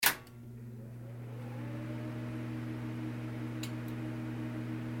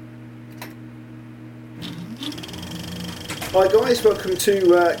Hi guys, welcome to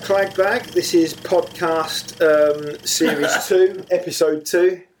Clagbag. This is podcast series 2, episode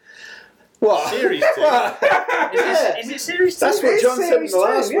 2. What? Series 2? Is it series 2? That's what John said in the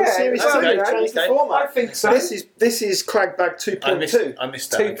last one. Series 2. Changed the format. I think so. This is Clagbag 2.2. I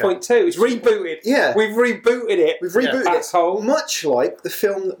missed that. 2.2. It's rebooted. Yeah. We've rebooted it. We've rebooted it, asshole. much like the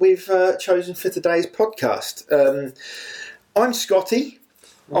film that we've chosen for today's podcast. I'm Scotty.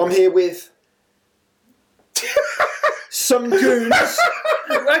 I'm here with some goons.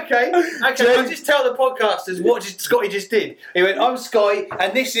 Okay. I'll just tell the podcasters what Scotty just did. He went, I'm Scotty,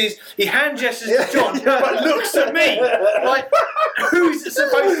 and this is, he hand gestures to John, but looks at me. Like, who's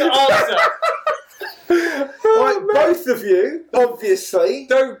supposed to answer? Right, both of you, obviously.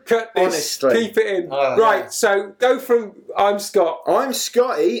 Don't cut this. Honestly. Keep it in. Oh, right, yeah. so go from I'm Scott. I'm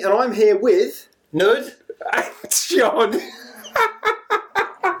Scotty, and I'm here with... Nud? John.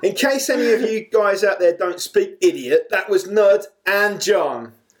 In case any of you guys out there don't speak idiot, that was Nud and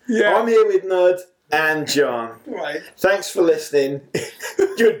John. Yeah. I'm here with Nud and John. Right. Thanks for listening.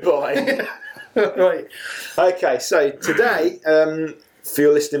 Goodbye. Right. Okay, so today, for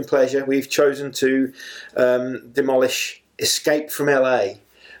your listening pleasure, we've chosen to demolish Escape from L.A.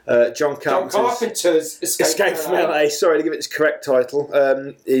 John Carpenters. Escape from L.A. Sorry to give it its correct title.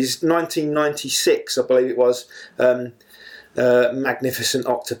 Is 1996, I believe it was. Magnificent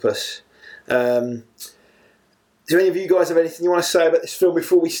Octopus. Do any of you guys have anything you want to say about this film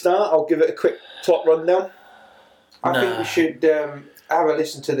before we start? I'll give it a quick plot rundown. I think we should have a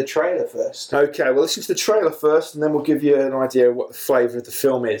listen to the trailer first. Okay, we'll listen to the trailer first and then we'll give you an idea of what the flavour of the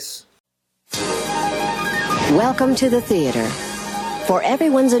film is. Welcome to the theater. For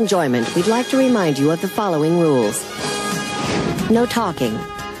everyone's enjoyment, we'd like to remind you of the following rules. No talking.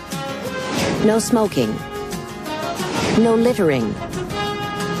 No smoking. No littering.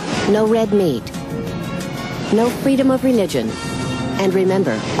 No red meat. No freedom of religion. And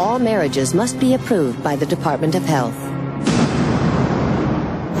remember, all marriages must be approved by the Department of Health.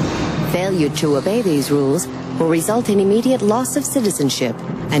 Failure to obey these rules will result in immediate loss of citizenship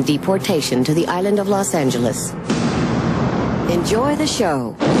and deportation to the island of Los Angeles. Enjoy the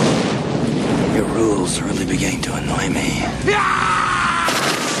show. Your rules are really beginning to annoy me.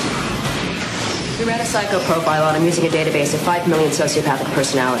 We ran a psycho profile on him using a database of 5 million sociopathic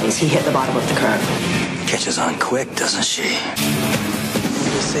personalities. He hit the bottom of the curve. Catches on quick, doesn't she?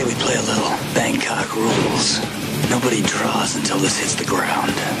 Say we play a little Bangkok rules. Nobody draws until this hits the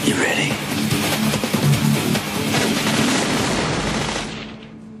ground. You ready?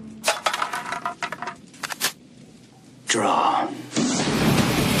 Draw.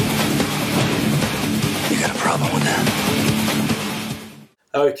 You got a problem with that?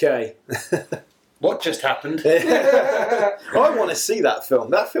 Okay. What just happened? I want to see that film.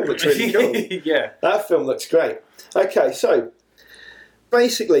 That film looks really cool. Yeah. That film looks great. Okay, so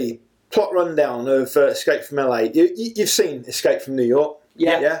basically, plot rundown of Escape from LA. You've seen Escape from New York?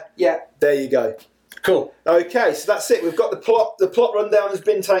 Yeah. There you go. Cool. Okay, so that's it. We've got the plot. The plot rundown has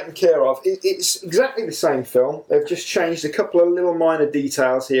been taken care of. It's exactly the same film. They've just changed a couple of little minor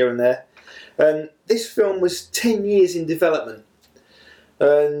details here and there. This film was 10 years in development.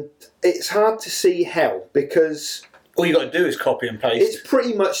 And it's hard to see how, because All you got to do is copy and paste. it's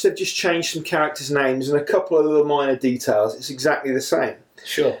pretty much they've just changed some characters' names and a couple of little minor details. It's exactly the same.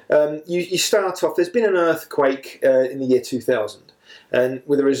 Sure. You start off, there's been an earthquake in the year 2000, and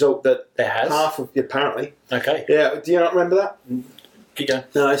with the result that There has? half of, apparently, Okay. yeah, do you not remember that? Keep going.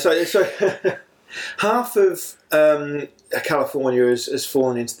 No, so half of California has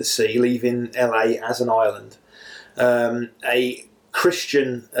fallen into the sea, leaving LA as an island. A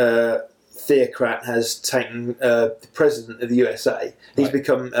Christian theocrat has taken the president of the USA. He's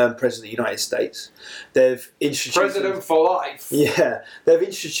become president of the United States. They've instituted President for life. Yeah, they've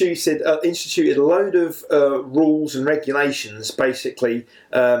instituted a load of rules and regulations. Basically,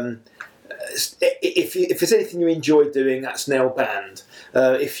 if there's anything you enjoy doing, that's now banned.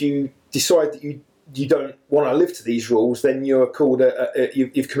 If you decide that you don't want to live to these rules, then you're called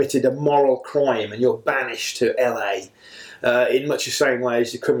you've committed a moral crime and you're banished to LA. In much the same way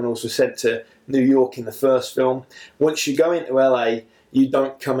as the criminals were sent to New York in the first film. Once you go into LA, you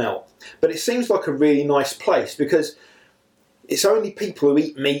don't come out. But it seems like a really nice place because it's only people who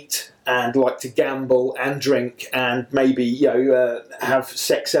eat meat and like to gamble and drink and maybe have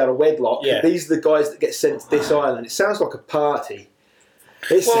sex out of wedlock. Yeah. These are the guys that get sent to this island. It sounds like a party.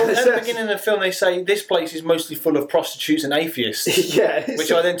 Well, at the beginning of the film, they say this place is mostly full of prostitutes and atheists. Yeah,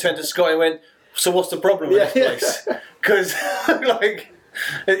 Which I then turned to Scott and went, so what's the problem with this place? Because,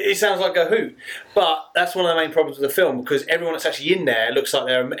 It sounds like a hoot, but that's one of the main problems with the film because everyone that's actually in there looks like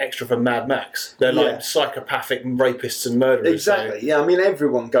they're an extra from Mad Max. They're like psychopathic rapists and murderers. Exactly. So. Yeah, I mean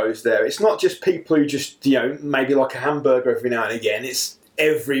everyone goes there. It's not just people who just maybe like a hamburger every now and again. It's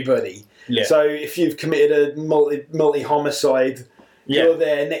everybody. Yeah. So if you've committed a multi homicide, you're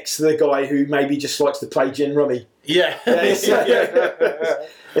there next to the guy who maybe just likes to play gin rummy. Yeah.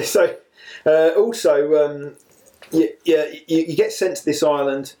 So also. You get sent to this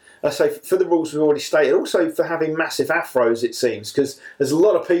island, I say, for the rules we've already stated, also for having massive afros, it seems, because there's a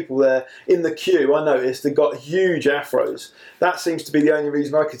lot of people there in the queue, I noticed, that got huge afros. That seems to be the only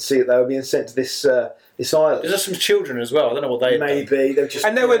reason I could see that they were being sent to this island. There's some children as well, I don't know what they maybe. They were just,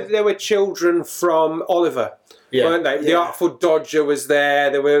 and there were children from Oliver, weren't they? The Artful Dodger was there,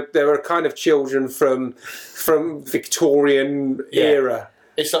 there were kind of children from Victorian era.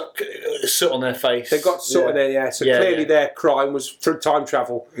 It's like soot on their face. They got soot on there, so clearly their crime was through time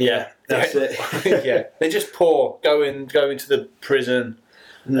travel. Yeah, that's it. They're just poor. Go into the prison.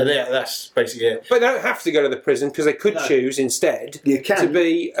 And that's basically it. But they don't have to go to the prison because they could choose instead to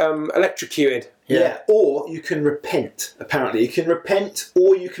be electrocuted. Yeah, or you can repent, apparently. You can repent,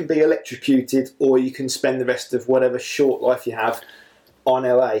 or you can be electrocuted, or you can spend the rest of whatever short life you have on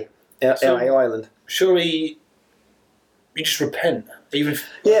LA Island. Surely you just repent. Even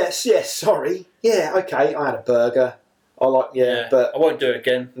yes, sorry. Yeah, okay, I had a burger. I like, but I won't do it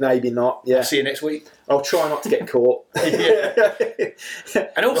again. Maybe not, yeah. I'll see you next week. I'll try not to get caught.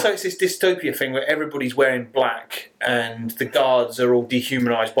 And also it's this dystopia thing where everybody's wearing black and the guards are all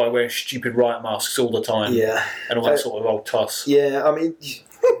dehumanised by wearing stupid riot masks all the time. Yeah. And all that sort of old toss. Yeah, I mean...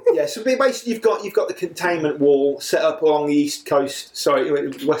 Yeah, so basically you've got the containment wall set up along the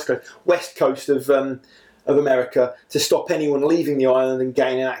west coast of America to stop anyone leaving the island and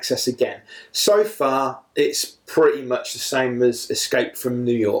gaining access again. So far, it's pretty much the same as Escape from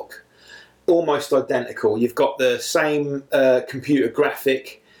New York. Almost identical. You've got the same computer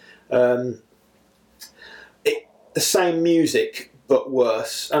graphic, the same music, but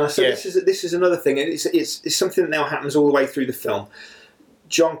worse. And I said this is another thing. It's something that now happens all the way through the film.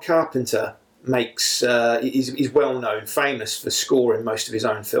 John Carpenter makes he's well known, famous for scoring most of his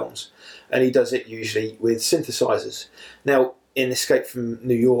own films. And he does it usually with synthesizers. Now, in Escape from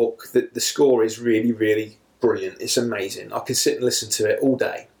New York, the score is really, really brilliant. It's amazing. I can sit and listen to it all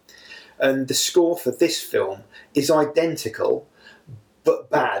day. And the score for this film is identical, but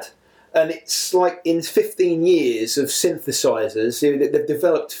bad. And it's like in 15 years of synthesizers, they've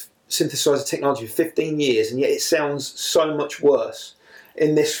developed synthesizer technology for 15 years, and yet it sounds so much worse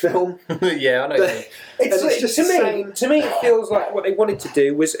in this film. Yeah, I know. It's just to me, it feels like what they wanted to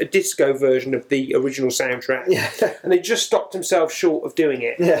do was a disco version of the original soundtrack. Yeah. And they just stopped themselves short of doing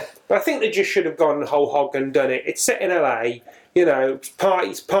it. Yeah. But I think they just should have gone whole hog and done it. It's set in LA, it's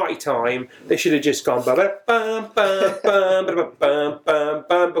party time. They should have just gone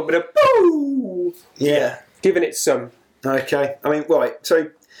yeah. Giving it some. Okay. I mean, right, so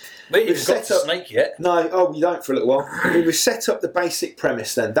But you've got the snake yet? No, you don't for a little while. We've set up the basic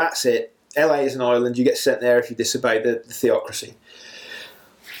premise then. That's it. LA is an island. You get sent there if you disobey the theocracy.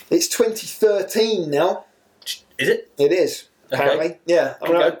 It's 2013 now. Is it? It is, apparently. Okay. Yeah. I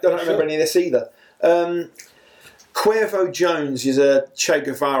don't remember any of this either. Cuervo Jones is a Che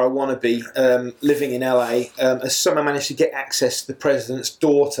Guevara wannabe living in LA. Has somehow managed to get access to the president's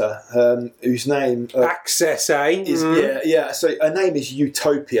daughter, whose name... access, eh? Yeah. So her name is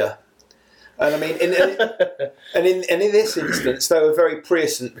Utopia. And I mean, in this instance, they were very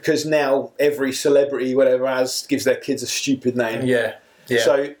prescient because now every celebrity, whatever, gives their kids a stupid name. Yeah.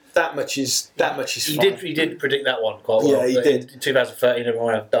 So that much is fine. He did predict that one quite well. Yeah, he did. In 2013,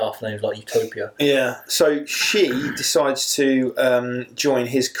 everyone had daft names like Utopia. Yeah. So she decides to join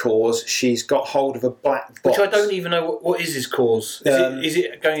his cause. She's got hold of a black box. Which I don't even know what is his cause. Is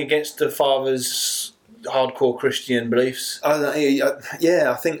it going against the father's hardcore Christian beliefs?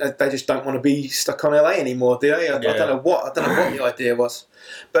 I think they just don't want to be stuck on LA anymore, do they? I don't know what the idea was,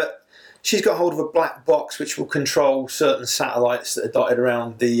 but she's got hold of a black box which will control certain satellites that are dotted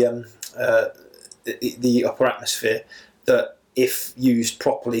around the upper atmosphere. That, if used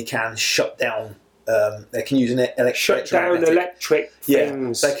properly, can shut down. They can use an electric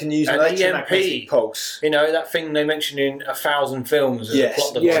things. They can use an electromagnetic pulse. That thing they mentioned in 1,000 films.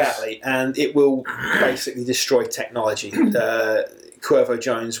 Exactly. And it will basically destroy technology. Cuervo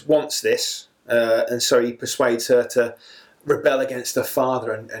Jones wants this, and so he persuades her to rebel against her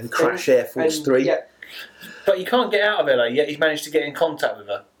father and crash Air Force 3. Yeah. But you can't get out of LA, yet he's managed to get in contact with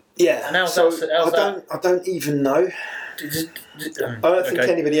her. Yeah. And I don't even know. I don't think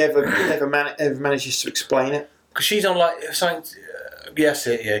anybody ever manages to explain it. Because she's on something Yes,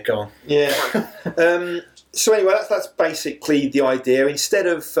 yeah, go on. Yeah. So anyway, that's basically the idea. Instead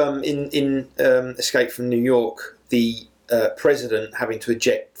of in Escape from New York, the president having to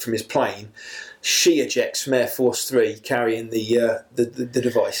eject from his plane, she ejects from Air Force 3 carrying the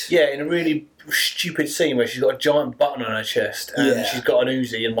device. Yeah, in a really stupid scene where she's got a giant button on her chest and she's got an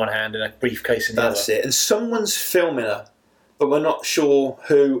Uzi in one hand and a briefcase in the other. That's it. And someone's filming her, but we're not sure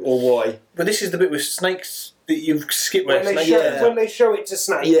who or why. But this is the bit with Snake's that you've skipped where When Snake they show it to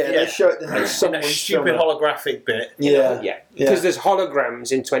Snake. They show it like that someone's stupid filming her. holographic bit. Yeah. Because there's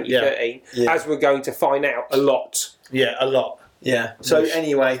holograms in 2013, as we're going to find out a lot. Yeah, a lot. Yeah. So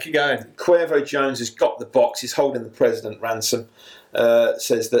anyway, keep going. Cuervo Jones has got the box. He's holding the president ransom.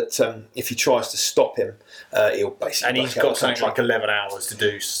 Says that if he tries to stop him, he'll basically. And he's got something like 11 hours to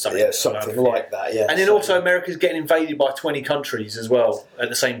do something. Yeah, something like that. Yeah. And then also America's getting invaded by 20 countries as well at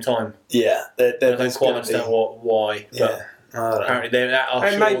the same time. Yeah. I don't quite understand why. Yeah. Apparently they're at our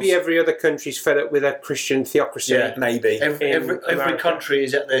and shores. maybe every other country's fed up with a Christian theocracy. Yeah, maybe. Every country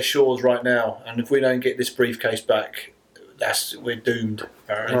is at their shores right now, and if we don't get this briefcase back, we're doomed.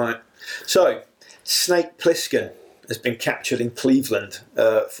 Apparently. Right. So, Snake Plissken has been captured in Cleveland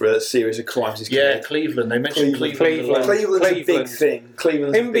for a series of crimes he's committed. Cleveland. They mentioned Cleveland. Cleveland's a big thing.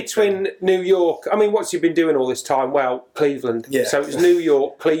 Cleveland's in between New York. I mean, what's he been doing all this time? Well, Cleveland. Yeah. So it was New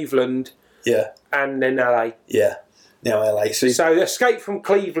York, Cleveland, and then LA. Yeah. Now LA. So Escape from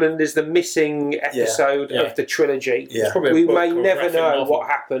Cleveland is the missing episode of the trilogy. Yeah. We may never know what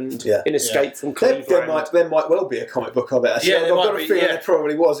happened in Escape from Cleveland. There might well be a comic book of it. Actually. I've got a feeling there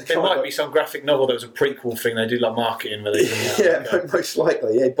probably was a There comic might be some graphic novel that was a prequel thing. They do like marketing where they most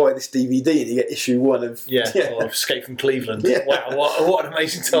likely. Yeah, buy this DVD and you get issue 1 of or Escape from Cleveland. Yeah. Wow, what an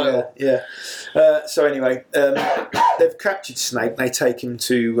amazing title. Yeah. So anyway, they've captured Snake. They take him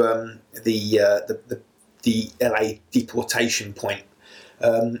to the LA deportation point,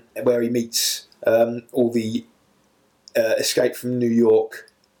 where he meets all the Escape from New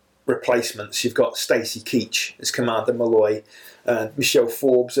York replacements. You've got Stacy Keach as Commander Malloy, and Michelle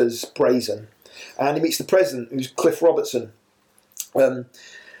Forbes as Brazen, and he meets the president, who's Cliff Robertson. They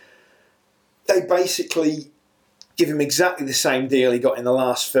basically give him exactly the same deal he got in the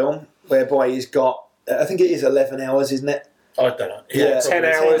last film, whereby he's got, I think it is 11 hours, isn't it? I don't know. 10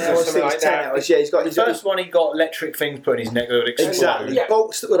 hours or something like that. 10 hours, yeah. He's got the first one. He got electric things put in his neck that would explode. Exactly,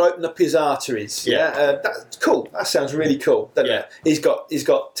 bolts that would open up his arteries. That's cool. That sounds really cool, doesn't it? He's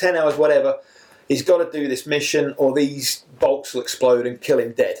got 10 hours, whatever. He's got to do this mission, or these bolts will explode and kill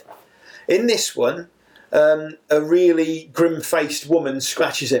him dead. In this one, a really grim-faced woman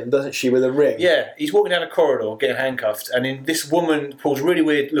scratches him, doesn't she, with a ring? Yeah, he's walking down a corridor getting handcuffed, and then this woman pulls a really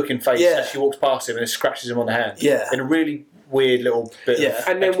weird-looking face as she walks past him and scratches him on the hand. Yeah, in a really weird little bit of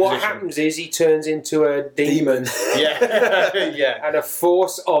and then what happens is he turns into a demon. And a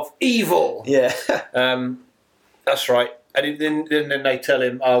force of evil. Yeah. That's right. And then they tell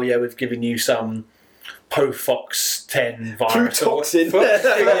him, oh yeah, we've given you some Pofox 10 virus.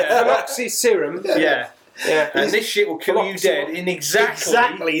 Fluoxy serum. And this shit will kill you dead in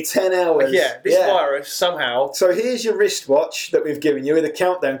exactly 10 hours. Yeah, this virus somehow. So here's your wristwatch that we've given you with a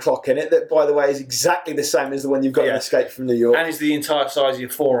countdown clock in it that, by the way, is exactly the same as the one you've got in Escape from New York. And is the entire size of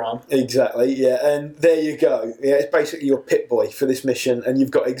your forearm. Exactly, yeah. And there you go. Yeah, it's basically your pit boy for this mission, and you've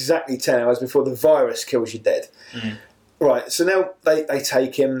got exactly 10 hours before the virus kills you dead. Mm. Right, so now they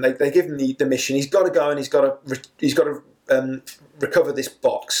take him, they give him the mission. He's got to go and he's got to recover this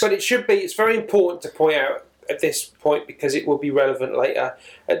box. But it's very important to point out at this point, because it will be relevant later,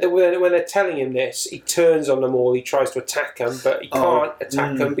 when they're telling him this, he turns on them all, he tries to attack them, but he can't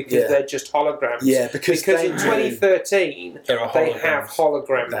attack them because they're just holograms. Yeah, because in 2013 they have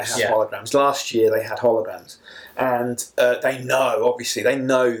holograms. They have holograms. Last year they had holograms. And they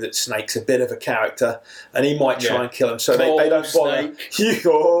know that Snake's a bit of a character and he might try and kill him, so they don't bother.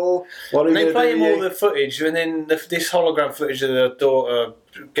 They play him all the footage, and then this hologram footage of the daughter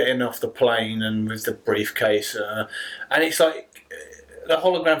getting off the plane and with the briefcase, and it's like the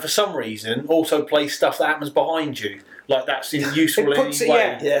hologram for some reason also plays stuff that happens behind you. Like that's useful in any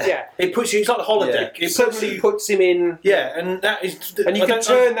way. It puts you. It's like the holodeck. It suddenly puts him in. Yeah, and that is. And you can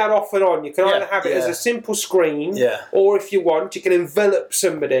turn that off and on. You can either have it as a simple screen, or if you want, you can envelop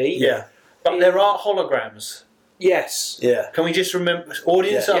somebody. Yeah, but there are holograms. Yes. Yeah. Can we just remember,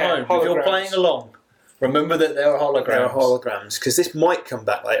 audience at home, holograms. if you're playing along, remember that there are holograms. There are holograms, because this might come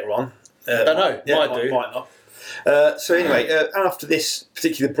back later on. I don't know. Might do. Might not. So anyway, after this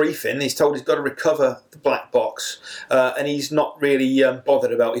particular briefing, he's told he's got to recover the black box, and he's not really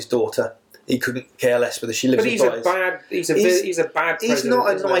bothered about his daughter. He couldn't care less whether she lives But or he's dies. he's a bad president. He's not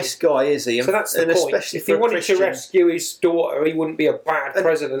a nice guy, is he? So that's the point. Especially If he wanted to rescue his daughter, he wouldn't be a bad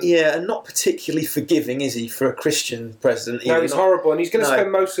president. Yeah, and not particularly forgiving, is he, for a Christian president? No, he's horrible, and he's going to spend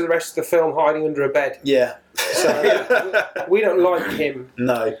most of the rest of the film hiding under a bed. Yeah. So we don't like him.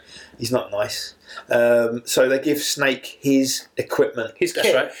 No, he's not nice. So they give Snake his equipment. His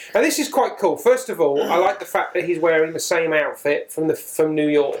kit. right. And this is quite cool. First of all, I like the fact that he's wearing the same outfit from New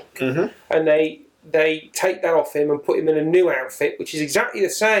York. Mm-hmm. And they take that off him and put him in a new outfit, which is exactly the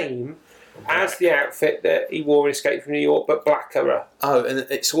same as the outfit that he wore in Escape from New York, but blacker. Oh, and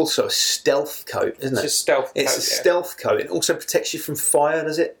it's also a stealth coat, isn't it? It's a stealth coat. It's a stealth coat. It also protects you from fire,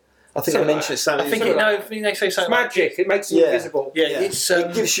 does it? I think I mentioned something. I think they say something. It's magic. It makes him invisible. Yeah,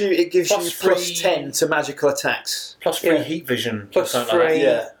 it gives you plus 10 to magical attacks. Plus 3 heat vision. Plus or 3. like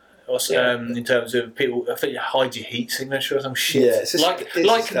Yeah. In terms of people, I think it hides your heat signature or some shit. Yeah, it's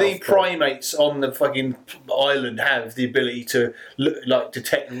like the primates on the fucking island have the ability to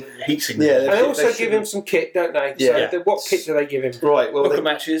detect heat signature. Yeah, And they also give him some kit, don't they? Yeah. So what kit do they give him? Right, well, Book of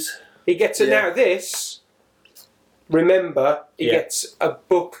matches. He gets now this. Remember, he Yeah. gets a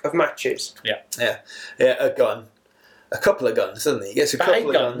book of matches. yeah, a gun. A couple of guns, doesn't he? He gets a couple 8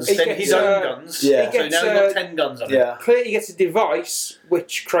 of guns, guns. He then gets, his own guns. Yeah. So now he's got 10 guns on him. Yeah. Clearly, he gets a device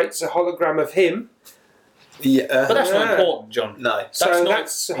which creates a hologram of him. Yeah. But that's not important, John. No. That's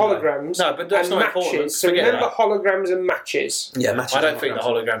holograms. No, but that's and not matches. important. So Forget remember that. holograms and matches. Yeah, matches. I don't think the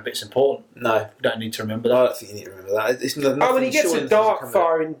hologram bit's important. No. You don't need to remember I that. don't think you need to remember that. It's Oh, and he gets a dart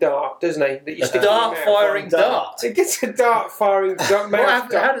firing dart, doesn't he? That you stick in your Dart mouth. firing dart. He gets a dart firing dart.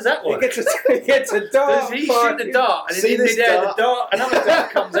 How does that work? He gets a dart. Does he shoot the dart and See in this mid-air dart? the dart, another dart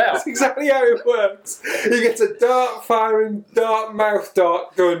comes out? That's exactly how it works. He gets a dart firing dart mouth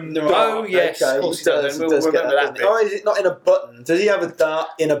dart gun. Right. Dart. Oh yes, Okay, of course he he does. does We'll get remember that doesn't bit. he? Oh, is it not in a button? Does he have a dart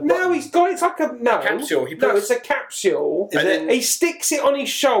in a button? No, he's got it's like a Capsule. No, it's a capsule. Is it? He sticks it on his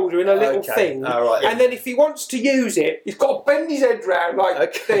shoulder in a little Okay. thing, All right. and then if he wants to use it, he's got to bend his head round like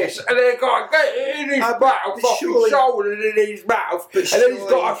Okay. this, and then he's got to get it in his mouth, but off surely- his shoulder and in his mouth, But and then he's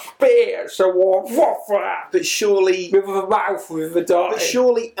got a spear, so what for that? But surely, With a mouth with a dart. but in.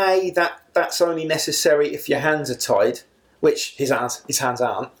 surely, that's only necessary if your hands are tied, which his hands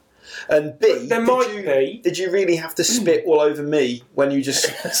aren't. And B, There might be. did you really have to spit all over me when you just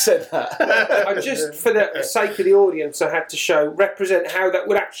said that? I just, for the sake of the audience, I had to represent how that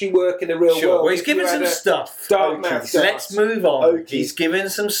would actually work in the real Sure. world. Well, he's If you given had some a stuff. Dark Okay, mouth so dart. Let's move on. Okay. He's given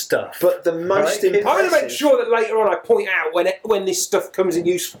some stuff. But the most Right. I'm going to make impressive... sure that later on I point out when this stuff comes in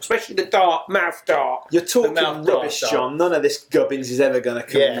use, especially the mouth dart. You're talking mouth rubbish, dart. John. None of this gubbins is ever going to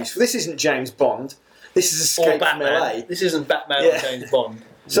come in useful. This isn't James Bond. This is or Escape from Batman. L.A. This isn't Batman Yeah. or James Bond.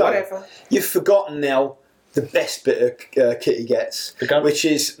 So, Whatever. you've forgotten now the best bit of kit he gets, The gun? which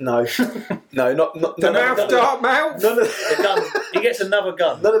is no, not The mouth dart mouth? None of The gun. He gets another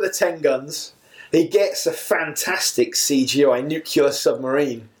gun. none of the 10 guns. He gets a fantastic CGI nuclear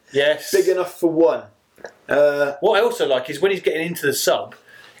submarine, Yes. big enough for one. What I also like is when he's getting into the sub,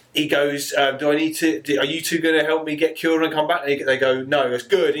 he goes, "Do I need to? Are you two going to help me get cured and come back?" And they go, "No." He goes,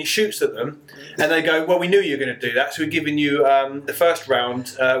 "Good." And he shoots at them, and they go, "Well, we knew you were going to do that, so we're giving you the first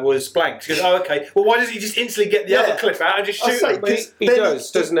round was blank." He goes, "Oh, okay. Well, why doesn't he just instantly get the other clip out and just I shoot say, them?" He Then does,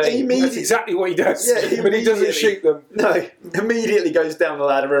 doesn't he? That's exactly what he does. Yeah, but he doesn't immediately- shoot them. No, immediately goes down the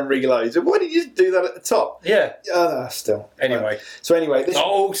ladder and reloads. And why didn't you just do that at the top? Yeah. Still. Anyway. So anyway, this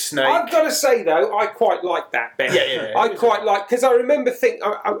Oh, Snake. I've got to say though, I quite like that bit. Yeah. I quite like because I remember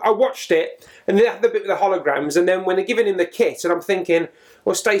I watched it and they had the bit with the holograms, and then when they're giving him the kit, and I'm thinking,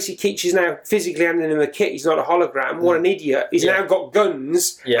 well, Stacey Keach is now physically handing him the kit. He's not a hologram. What an idiot! He's now got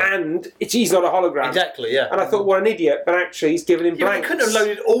guns, and he's not a hologram. Exactly. Yeah. And I thought, what an idiot! But actually, he's giving him Yeah, but he blanks. couldn't have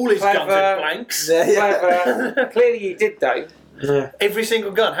loaded all his guns Clever. with blanks. Clever. Clearly, he did though. Every single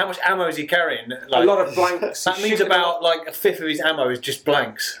gun. How much ammo is he carrying? A lot of blanks. That He's means shooting about like a fifth of his ammo is just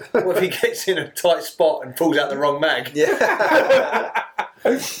blanks. What if he gets in a tight spot and pulls out the wrong mag?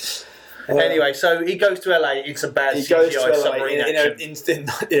 Anyway, so he goes to LA in some bad he CGI goes to LA submarine action.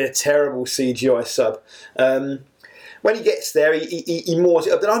 in a terrible CGI sub. When he gets there, he moors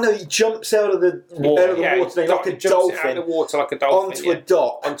it up. Then I know he jumps out of the water like a jumps out dolphin of the water like a dolphin onto a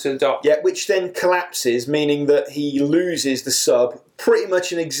dock. Onto the dock. Yeah, which then collapses, meaning that he loses the sub pretty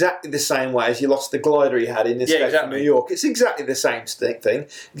much in exactly the same way as he lost the glider he had in Escape from New York. It's exactly the same thing,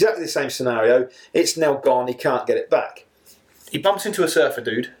 exactly the same scenario. It's now gone. He can't get it back. He bumps into a surfer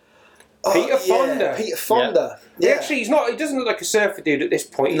dude. Peter Fonda. Peter Fonda. Yeah. Actually, he's not. He doesn't look like a surfer dude at this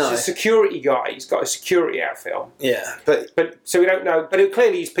point. He's a security guy. He's got a security outfit on. Yeah, but so we don't know. But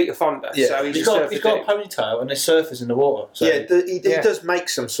clearly, he's Peter Fonda. Yeah. So he's got a ponytail and there's surfers in the water. So. Yeah, he does make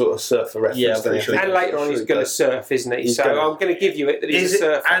some sort of surfer reference. Yeah, I'm pretty sure. And later on, he's going to surf, isn't he? So I'm going to give you it that he's a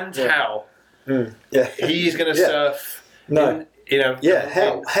surfer. And how? Yeah, he is going to surf. No. Hell.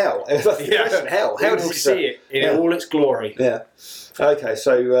 That's the question. Hell. How does he see it in all its glory? Yeah. Okay,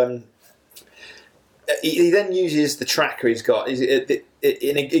 so he then uses the tracker he's got. Again,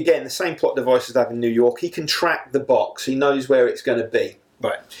 the same plot device as they have in New York. He can track the box. He knows where it's going to be.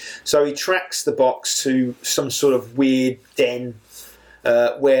 Right. So he tracks the box to some sort of weird den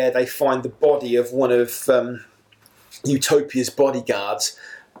where they find the body of one of Utopia's bodyguards,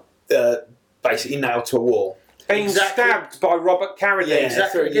 basically nailed to a wall. Being stabbed by Robert Carradine.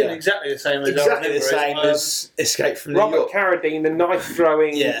 Yeah, exactly the same as exactly the same as Escape from New York. Robert Carradine, the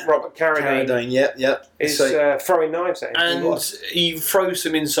knife-throwing Robert Carradine. Yep. Is throwing knives at him. And he throws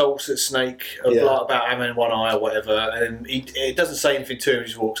some insults at Snake about having one eye or whatever, and it doesn't say anything to him, he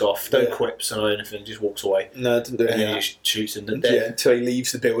just walks off. Don't quips or anything, just walks away. No, it doesn't do anything. And he just shoots him to death. Yeah, until he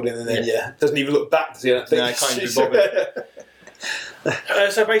leaves the building and then, doesn't even look back, does he? No, he can't even be bothered.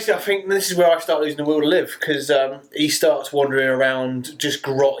 So basically, I think this is where I start losing the will to live, because he starts wandering around just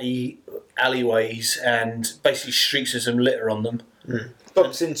grotty alleyways and basically streets with some litter on them.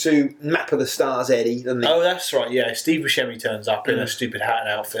 Bumps into Map of the Stars Eddie, doesn't he? Oh, that's right, yeah. Steve Buscemi turns up in a stupid hat and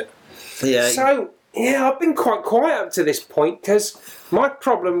outfit. Yeah. So, I've been quite quiet up to this point, because my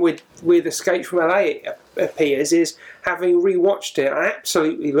problem with Escape from L.A., it appears, is having rewatched it, I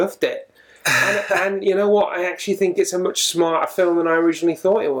absolutely loved it. And you know what? I actually think it's a much smarter film than I originally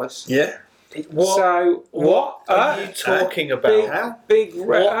thought it was. Yeah. What are you talking about?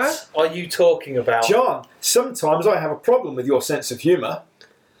 What are you talking about? John, sometimes I have a problem with your sense of humour.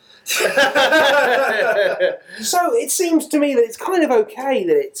 So it seems to me that it's kind of okay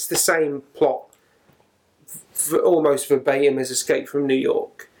that it's the same plot, almost verbatim as Escape from New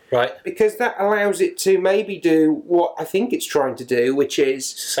York. Right. Because that allows it to maybe do what I think it's trying to do, which is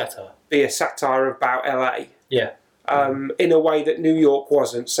satire. Be a satire about LA. Yeah. In a way that New York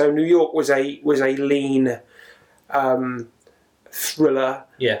wasn't. So New York was a lean thriller.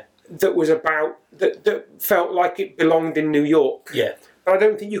 Yeah. That was about that felt like it belonged in New York. Yeah. But I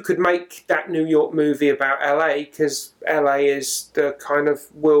don't think you could make that New York movie about LA, because LA is the kind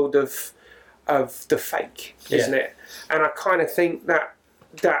of world of the fake, isn't it? And I kind of think that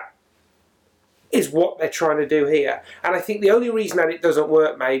is what they're trying to do here. And I think the only reason that it doesn't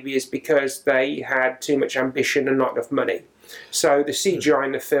work maybe is because they had too much ambition and not enough money. So the CGI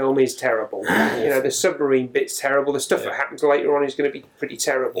in the film is terrible. The submarine bit's terrible. The stuff that happens later on is going to be pretty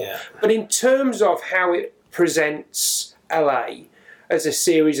terrible. Yeah. But in terms of how it presents LA as a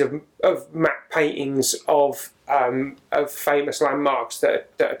series of map paintings of famous landmarks that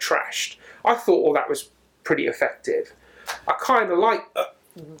are trashed, I thought all that was pretty effective. I kind of like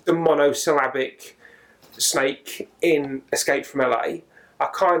the monosyllabic Snake in Escape from LA.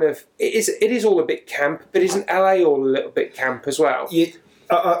 It is all a bit camp, but isn't LA all a little bit camp as well? Yeah,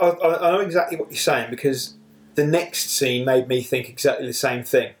 I know exactly what you're saying, because the next scene made me think exactly the same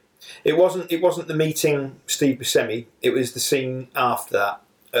thing. It wasn't the meeting Steve Buscemi. It was the scene after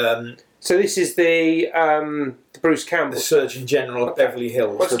that. So this is the Bruce Campbell, the Surgeon General of Beverly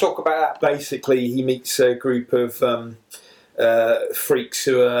Hills. Let's talk about that. Basically, he meets a group of freaks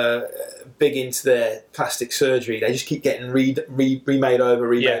who are big into their plastic surgery. They just keep getting remade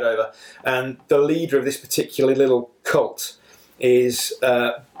over. And the leader of this particular little cult is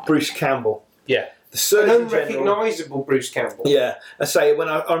Bruce Campbell. Yeah. The Surgeon General. Unrecognisable Bruce Campbell. Yeah. I say, when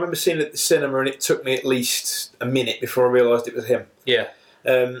I remember seeing it at the cinema, and it took me at least a minute before I realised it was him. Yeah.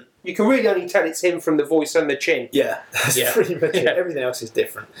 You can really only tell it's him from the voice and the chin. Yeah, that's pretty much it. Everything else is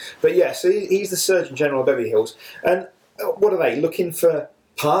different. But yeah, so he's the Surgeon General of Beverly Hills. And what are they, looking for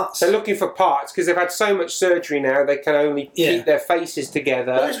parts? They're looking for parts, because they've had so much surgery now, they can only keep their faces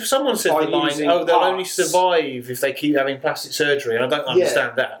together. Well, someone said the line, they'll only survive if they keep having plastic surgery, and I don't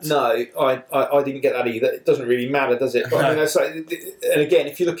understand that. No, I didn't get that either. It doesn't really matter, does it? But, and again,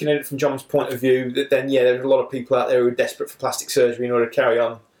 if you're looking at it from John's point of view, then there's a lot of people out there who are desperate for plastic surgery in order to carry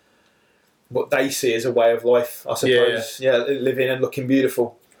on what they see as a way of life, I suppose. Yeah, living and looking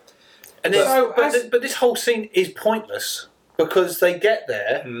beautiful. And but this whole scene is pointless, because they get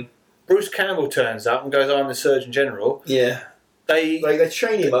there, Bruce Campbell turns up and goes, "I'm the Surgeon General." Yeah. They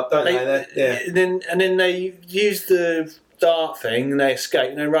chain him up, don't they? And then they use the dart thing and they escape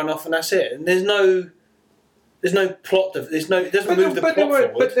and they run off and that's it. And there's no There's no plot. It doesn't move the plot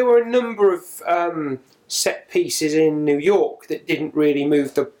forward. But there were a number of set pieces in New York that didn't really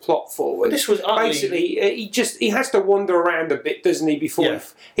move the plot forward. But this was utterly... Basically, he has to wander around a bit, doesn't he? Before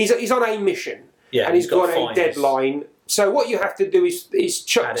he's on a mission, and he's got a deadline. So what you have to do is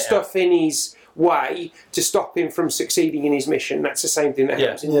chuck stuff in his way to stop him from succeeding in his mission. That's the same thing that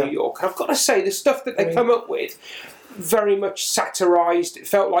happens in New York. I've got to say, the stuff that they come up with very much satirised. It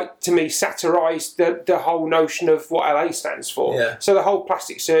felt like to me satirised the whole notion of what LA stands for. Yeah. So the whole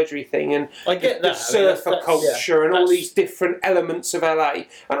plastic surgery thing and I get the surfer culture and all these different elements of LA.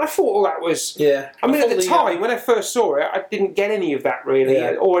 And I thought all that was. Yeah. I mean, at the time when I first saw it, I didn't get any of that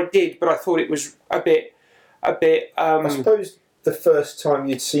really, or I did, but I thought it was a bit. I suppose the first time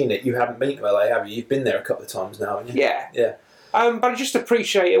you'd seen it, you haven't been to LA, have you? You've been there a couple of times now, haven't you? Yeah. Yeah. But I just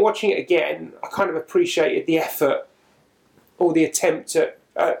appreciate it. Watching it again, I kind of appreciated the effort or the attempt at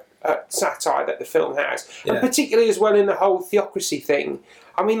satire that the film has. And particularly as well in the whole theocracy thing.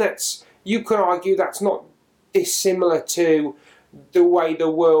 I mean, you could argue that's not dissimilar to the way the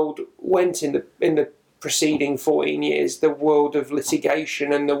world went in the preceding 14 years, the world of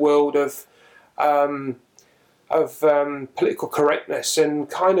litigation and the world of political correctness, and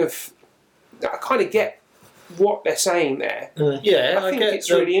I kind of get what they're saying there. Yeah, I think it's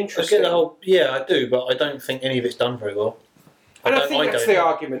really interesting. I get the whole. Yeah, I do, but I don't think any of it's done very well. And I think that's the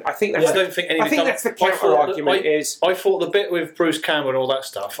argument. I don't think any. I think that's the counter argument. I thought the bit with Bruce Campbell and all that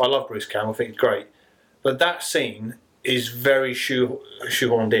stuff. I love Bruce Campbell. I think it's great, but that scene is very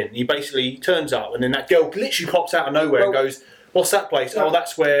shoehorned in. He basically turns up, and then that girl literally pops out of nowhere and goes, "What's that place?" Oh,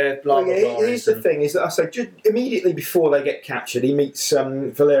 that's where blah blah blah. Here's the thing: is that I say just immediately before they get captured, he meets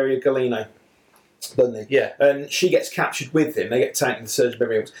Valeria Golino, doesn't he? Yeah. And she gets captured with him. They get taken to the surgery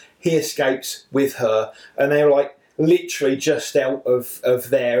burials. He escapes with her, and they're like literally just out of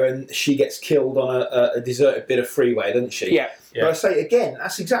there, and she gets killed on a deserted bit of freeway, doesn't she? Yeah. But I say again,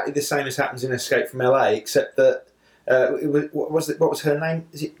 that's exactly the same as happens in Escape from L.A., except that what was her name?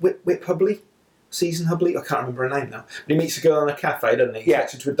 Is it Whip Hubley? Season Hubley? I can't remember her name now. But he meets a girl in a cafe, doesn't he? He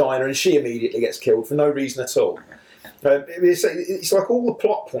takes her to a diner, and she immediately gets killed for no reason at all. It's like all the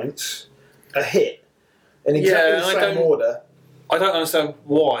plot points are hit in exactly the same order. I don't understand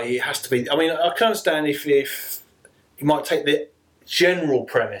why it has to be. I mean, I can understand if you might take the general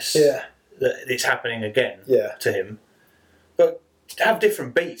premise that it's happening again to him, but have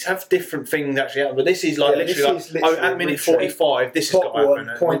different beats, have different things actually happen. But this is like literally at minute 45, this has got to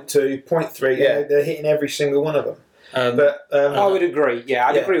happen. Point 2, point 3, they're hitting every single one of them. I would agree. Yeah,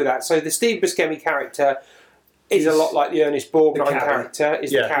 I'd agree with that. So the Steve Buscemi character is a lot like the Ernest Borgnine character.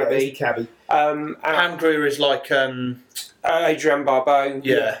 Is the cabbie. Pam Grier is like Adrienne Barbeau.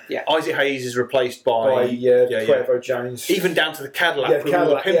 Yeah. Isaac Hayes is replaced by Cuervo Jones. Even down to the Cadillac.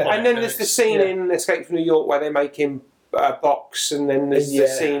 And then there's the scene in Escape from New York where they make him box, and then there's the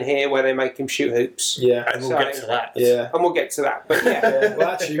scene here where they make him shoot hoops. Yeah, and we'll get to that. Yeah, and we'll get to that. But well,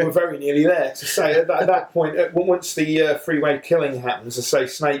 actually, we're very nearly there. To say at that point, once the freeway killing happens, I say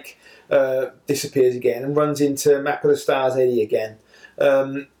Snake disappears again and runs into Map of the Stars Eddie again.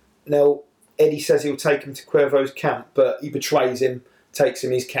 Now Eddie says he'll take him to Cuervo's camp, but he betrays him, takes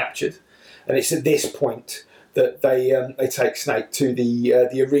him, he's captured, and it's at this point that they take Snake to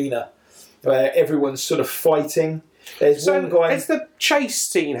the arena where everyone's sort of fighting. There's one guy. Has the chase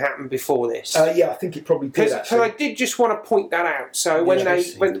scene happened before this? Yeah, I think it probably did. Because I did just want to point that out. So when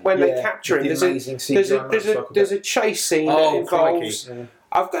they capture him, there's a chase scene that involves.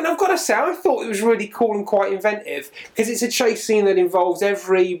 I've got to say, I thought it was really cool and quite inventive, because it's a chase scene that involves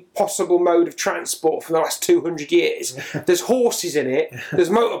every possible mode of transport from the last 200 years. There's horses in it, there's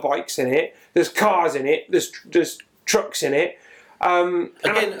motorbikes in it, there's cars in it, there's trucks in it.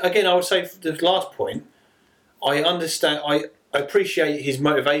 Again, I would say for the last point, I understand. I appreciate his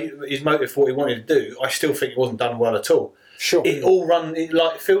motive for what he wanted to do. I still think it wasn't done well at all. Sure. It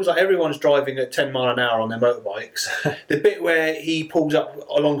feels like everyone's driving at 10 mile an hour on their motorbikes. The bit where he pulls up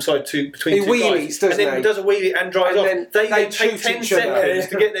alongside between two wheelies, guys, and then he does a wheelie and drives off. They take 10 seconds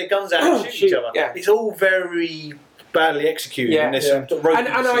to get their guns out and shoot each other. Yeah. It's all very badly executed. And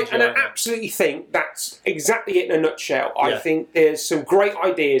I absolutely think that's exactly it in a nutshell. I think there's some great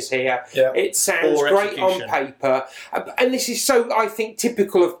ideas here. Yeah. It sounds great on paper, and this is so, I think,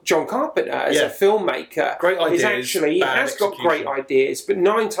 typical of John Carpenter as a filmmaker. Great ideas. He has got great ideas, but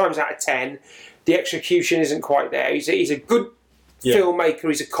 9 times out of 10, the execution isn't quite there. He's a good filmmaker.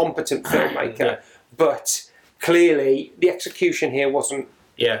 He's a competent filmmaker, but clearly the execution here was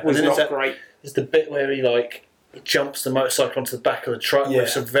not great. There's the bit where he jumps the motorcycle onto the back of the truck with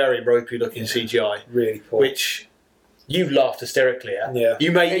some very ropey looking CGI. Really poor. Which you laughed hysterically at. Yeah.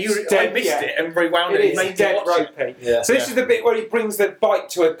 I missed it and rewound it. It Made is dead watch it. ropey. Yeah. So this is the bit where he brings the bike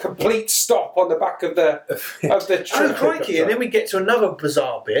to a complete stop on the back of the Oh, truck. crikey. And then we get to another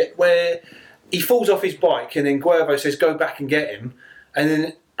bizarre bit where he falls off his bike and then Cuervo says, go back and get him. And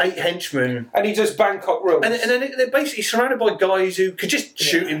then 8 henchmen... And he does Bangkok rules. And then they're basically surrounded by guys who could just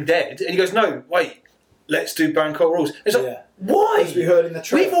shoot him dead. And he goes, no, wait, let's do Bangkok rules. It's like, why? As we heard in the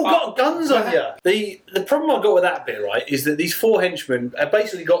trailer. We've all got guns on you. The problem I got with that bit, right, is that these 4 henchmen have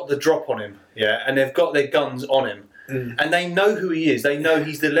basically got the drop on him, and they've got their guns on him. And they know who he is. They know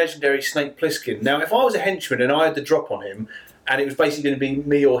he's the legendary Snake Plissken. Now, if I was a henchman and I had the drop on him, and it was basically going to be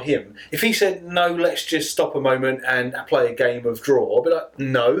me or him, if he said, no, let's just stop a moment and play a game of draw, I'd be like,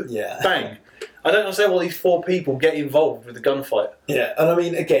 no, bang. I don't understand why these 4 people get involved with the gunfight. Yeah, and I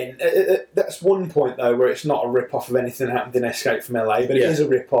mean, again, that's one point, though, where it's not a rip-off of anything that happened in Escape from L.A., but it is a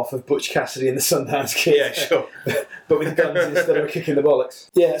rip-off of Butch Cassidy and the Sundance Kid. Yeah, sure. But with guns instead of kicking the bollocks.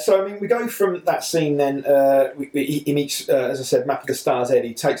 Yeah, so, I mean, we go from that scene then, he meets, as I said, Map of the Stars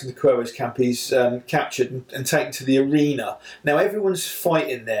Eddie, takes him to Cuervo's camp, he's captured and taken to the arena. Now, everyone's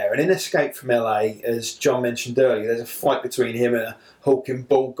fighting there, and in Escape from L.A., as John mentioned earlier, there's a fight between him and a hulking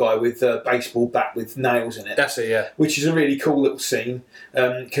bald guy with a baseball bat with nails in it. That's it, yeah. Which is a really cool little scene,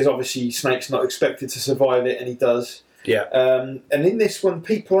 because obviously Snake's not expected to survive it, and he does. Yeah. And in this one,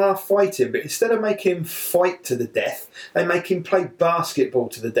 people are fighting, but instead of making him fight to the death, they make him play basketball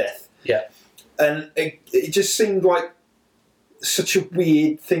to the death. Yeah. And it just seemed like such a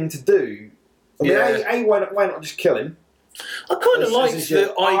weird thing to do. I mean, why not just kill him? I kind of liked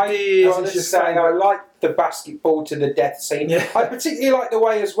the idea. I like the basketball to the death scene. Yeah. I particularly like the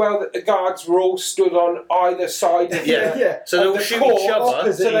way as well that the guards were all stood on either side of so they all shoot each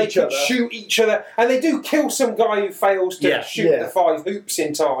other. So they could shoot each other. And they do kill some guy who fails to shoot the 5 hoops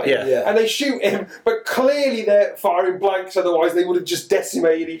in time. And they shoot him, but clearly they're firing blanks, otherwise they would have just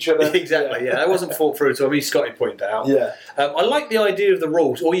decimated each other. Exactly, that wasn't thought through at all. I mean, Scotty pointed out. Yeah. I like the idea of the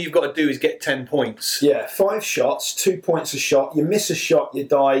rules. All you've got to do is get 10 points. Yeah, 5 shots, 2 points a shot. You miss a shot, you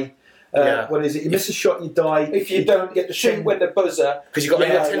die. What is it? You miss a shot, you die. If you don't get the shoot when the buzzer, because you've got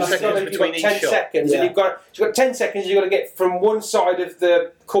 10 seconds between each 10 shot. Seconds, and you've got 10 seconds. You've got to get from one side of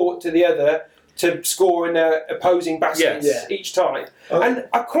the court to the other to score in opposing baskets each time. And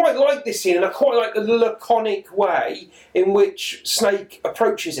I quite like this scene, and I quite like the laconic way in which Snake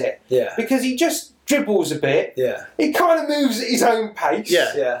approaches it. Yeah, because he just dribbles a bit. Yeah, he kind of moves at his own pace.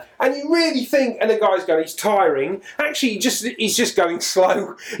 Yeah, and you really think, and the guy's going, he's tiring. Actually, he's just going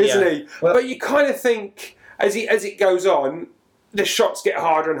slow, isn't he? Well, but you kind of think as it goes on, the shots get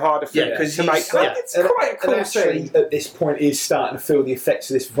harder and harder for him to make. It's quite a cool scene. At this point, he's starting to feel the effects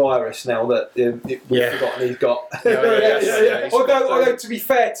of this virus now that we've forgotten he's got. Although, to be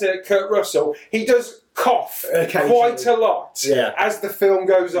fair to Kurt Russell, he does cough quite a lot as the film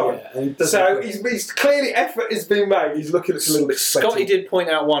goes on. So he's clearly effort has been made. He's looking a little bit sweaty. Scotty did point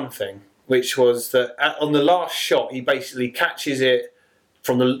out one thing, which was that on the last shot, he basically catches it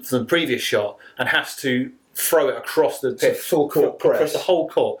from the previous shot and has to throw it across the pitch, full court press, across the whole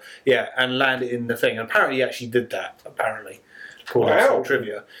court, and land it in the thing. And apparently, he actually did that. According to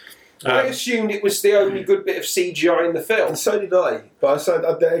trivia. I assumed it was the only good bit of CGI in the film. And so did I. But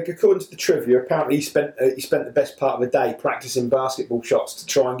according to the trivia, apparently he spent the best part of the day practicing basketball shots to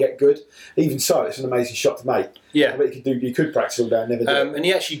try and get good. Even so, it's an amazing shot to make. Yeah, but you could practice all day and never do it. And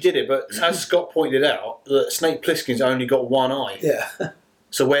he actually did it. But as Scott pointed out, that Snake Plissken's only got one eye. Yeah.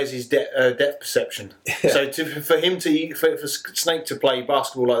 So where's his depth perception? Yeah. So for Snake to play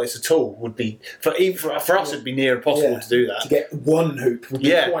basketball like this at all would be for us it'd be near impossible to do that. To get one hoop would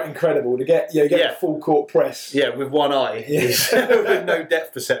be quite incredible. To get a full court press. Yeah, with one eye, with no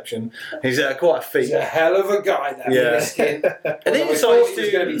depth perception. He's quite a feat. He's a hell of a guy. That and then he decides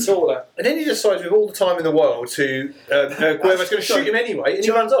he's going to be taller. And then he decides with all the time in the world to Guervo's going to shoot him anyway, and he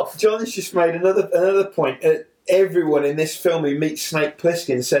runs off. John has just made another point. Everyone in this film who meets Snake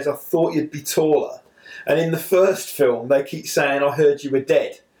Plissken says, "I thought you'd be taller," and in the first film they keep saying, "I heard you were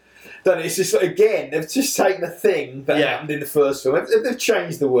dead." It's just again they've just taken a thing that happened in the first film. They've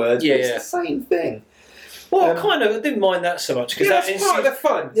changed the words. But it's the same thing. Well, I didn't mind that so much because that's part of the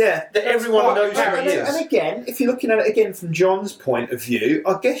fun. Yeah, that everyone knows who he is. And again, if you're looking at it again from John's point of view,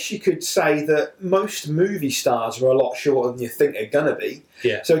 I guess you could say that most movie stars are a lot shorter than you think they're going to be.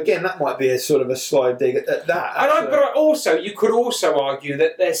 Yeah. So again, that might be a sort of a slide dig at that. But you could also argue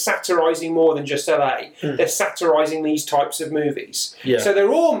that they're satirising more than just LA. They're satirising these types of movies. Yeah. So they're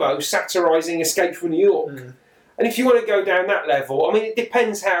almost satirising Escape from New York. And if you want to go down that level, I mean, it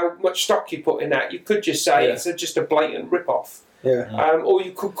depends how much stock you put in that. You could just say it's just a blatant rip-off. Yeah. Or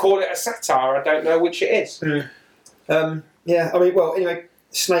you could call it a satire. I don't know which it is. Yeah, I mean, well, anyway,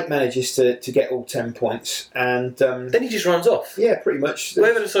 Snake manages to get all 10 points, and then he just runs off. Yeah, pretty much.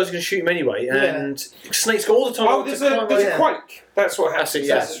 Whoever decides going to shoot him anyway, and Snake's got all the time. Oh, there's a quake. That's what happens.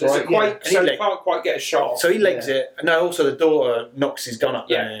 That's There's a quake, so he can't quite get a shot. So he legs it. No, also the daughter knocks his gun up.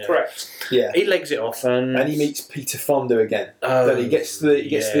 Yeah, correct. Yeah, he legs it off, and he meets Peter Fonda again. Then he gets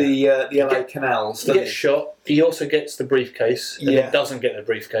the LA canals. He gets shot. He also gets the briefcase. And he doesn't get the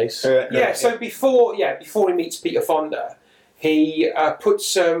briefcase. So before he meets Peter Fonda, he puts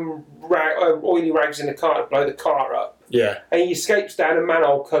some oily rags in the car to blow the car up. Yeah, and he escapes down a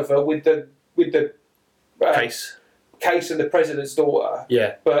manhole cover with the case of the president's daughter.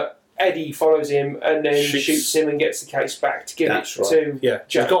 Yeah, but Eddie follows him and then shoots him and gets the case back to give it to Jones.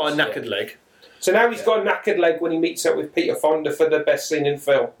 He's got a knackered leg. So now he's got a knackered leg when he meets up with Peter Fonda for the best scene in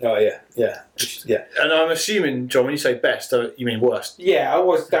film. Oh yeah. And I'm assuming, John, when you say best, you mean worst? Yeah, that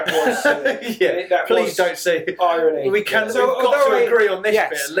was. Please don't say irony. We've got to agree on this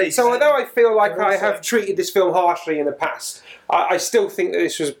bit at least. So although I feel like I have treated this film harshly in the past, I still think that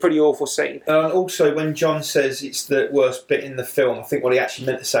this was a pretty awful scene. And also, when John says it's the worst bit in the film, I think what he actually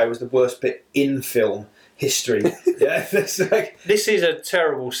meant to say was the worst bit in film history. This is a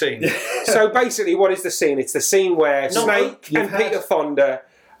terrible scene. So basically, what is the scene? It's the scene where Snake and Peter Fonda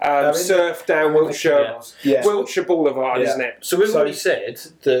surf down Wilshire Boulevard, isn't it? So we've already said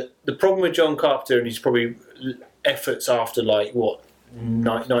that the problem with John Carpenter and his probably efforts after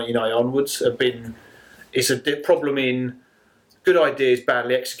 1999 onwards have been it's a problem in good ideas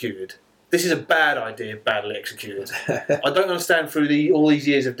badly executed. This is a bad idea, badly executed. I don't understand through all these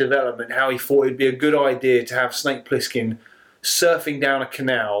years of development how he thought it'd be a good idea to have Snake Plissken surfing down a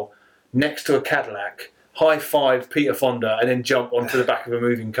canal next to a Cadillac, high-five Peter Fonda, and then jump onto the back of a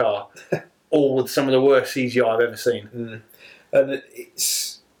moving car. All with some of the worst CGI I've ever seen. And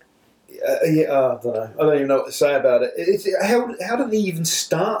it's... I don't know. I don't even know what to say about it. How did they even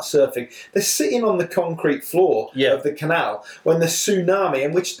start surfing? They're sitting on the concrete floor of the canal when the tsunami,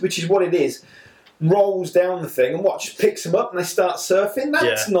 and which is what it is, rolls down the thing and picks them up and they start surfing.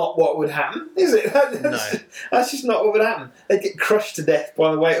 That's not what would happen, is it? That's just not what would happen. They'd get crushed to death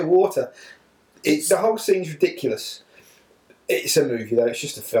by the weight of water. The whole scene's ridiculous. It's a movie though. It's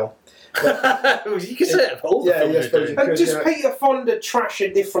just a film. You can say it all. And just Peter Fonda trash a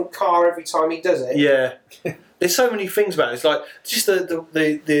different car every time he does it. Yeah, there's so many things about it. It's like just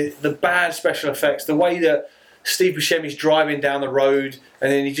the bad special effects, the way that Steve Buscemi's driving down the road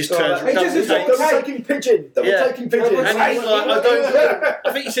and then he just turns. Double-taking pigeon. And he's like,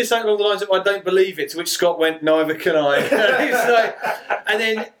 I think he said something along the lines of, "I don't believe it." To which Scott went, "Neither can I." and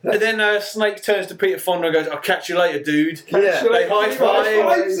then Snake turns to Peter Fonda and goes, "I'll catch you later, dude." They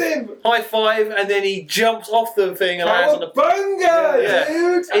high five, and then he jumps off the thing and lands on the Cowabunga,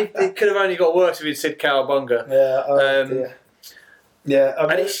 dude. It could have only got worse if he'd said Cowabunga.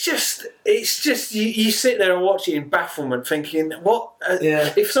 And it's just you sit there and watch it in bafflement, thinking, "What?"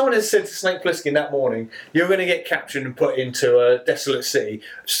 If someone had said to Snake Plissken that morning, "You're going to get captured and put into a desolate city,"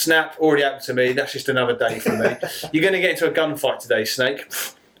 snap, already happened to me. That's just another day for me. You're going to get into a gunfight today, Snake.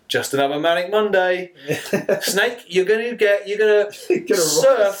 Just another manic Monday. Snake, you're going to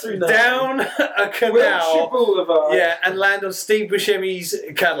surf down a canal, Wilshire Boulevard, and land on Steve Buscemi's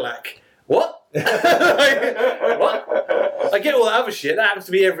Cadillac. What? What? I get all that other shit. That happens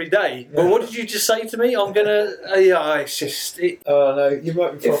to me every day. But what did you just say to me? I'm gonna. It's just. Oh no, you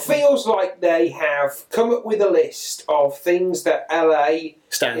might be. It feels like they have come up with a list of things that LA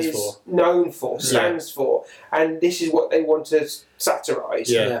stands for, and this is what they want to satirise.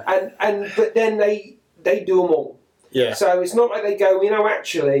 But then they do them all. Yeah. So it's not like they go,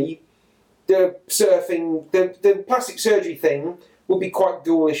 actually, the surfing, the plastic surgery thing would be quite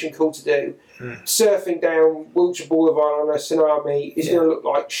ghoulish and cool to do. Surfing down Wilshire Boulevard on a tsunami is going to look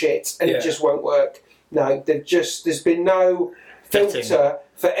like shit, and it just won't work. No, there's been no filter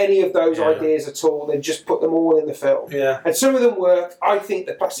for any of those ideas at all. They've just put them all in the film. And some of them work. I think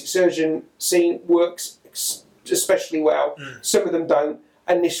the plastic surgeon scene works especially well. Some of them don't.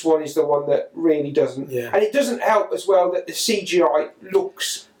 And this one is the one that really doesn't. And it doesn't help as well that the CGI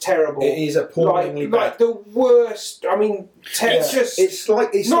looks terrible. It is appallingly bad. Like the worst. I mean, it's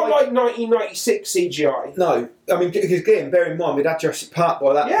not like 1996 CGI. No, I mean, because again, bear in mind, we'd had Jurassic Park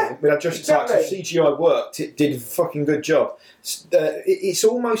by that point. We'd had Jurassic Park, so CGI worked. It did a fucking good job. It's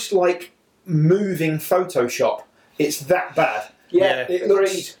almost like moving Photoshop. It's that bad.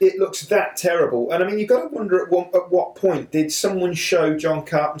 It looks that terrible, and I mean, you've got to wonder at what point did someone show John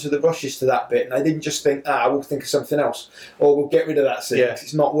Carpenter the brushes to that bit, and they didn't just think, we'll think of something else, or we'll get rid of that scene because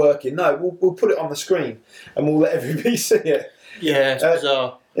it's not working. No, we'll put it on the screen, and we'll let everybody see it. Yeah, it's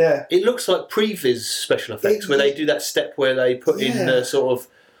bizarre. Yeah. It looks like previs special effects, where they do that step where they put in the sort of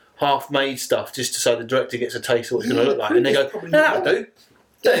half-made stuff just so the director gets a taste of what it's going to look like. And they go, no, that'll do.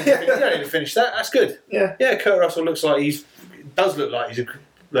 You don't need to finish that. That's good. Yeah. Yeah, Kurt Russell looks like does look like he's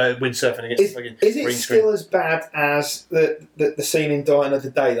windsurfing against the fucking Is it green still screen. as bad as the scene in Die Another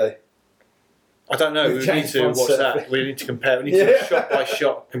Day, though? I don't know. We need James to Bond watch surfing. that. We need to compare. We need to do a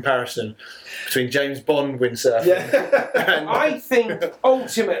shot-by-shot comparison between James Bond windsurfing. Yeah. I think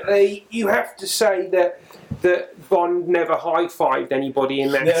ultimately you have to say that Bond never high-fived anybody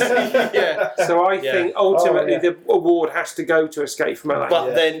in that scene. Yeah. So I think ultimately the award has to go to Escape from LA.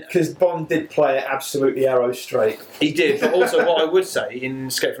 But then, because Bond did play it absolutely arrow straight. he did. But also, what I would say in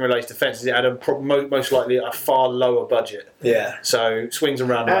Escape from LA's defence is it had most likely a far lower budget. Yeah. So swings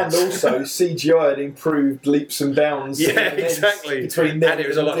and And roundabouts. also CGI had improved leaps and bounds. Yeah, and ends exactly. Between them And it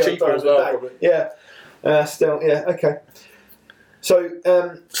was a lot the cheaper other as well, day. probably. Yeah. Still, yeah. Okay. So,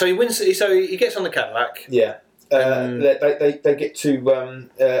 So he wins. So he gets on the Cadillac. yeah. They get to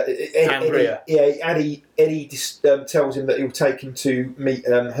Cambria. Eddie tells him that he'll take him to meet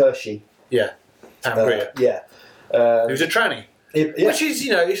Hershey. Yeah. Cambria. Who's a tranny. Yeah. Which is,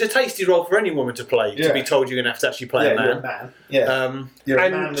 it's a tasty role for any woman to play. To Yeah. be told you're going to have to actually play a You're a man. man. Yeah. You're a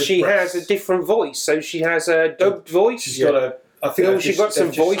man And with she breasts. has a different voice, so she has a dubbed voice. She's got a. I think Oh, they've she just- got some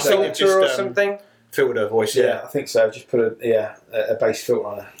they've just- voice they've filter just, or something. Filtered her voice, Yeah, I think so. I've just put a bass filter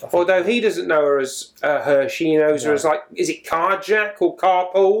on her. I think. Although he doesn't know her as Hershey, he knows her as is it Carjack or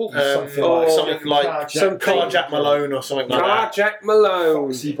Carpool? something like some Carjack Malone or something like that. Carjack Malone.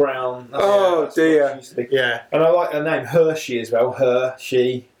 Foxy Brown. Oh, that's dear. what she used to be. Yeah. And I like her name, Hershey as well.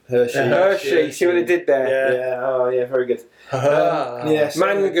 Hershey. Hershey. See what they did there? Yeah. Oh, yeah. Very good. Yes.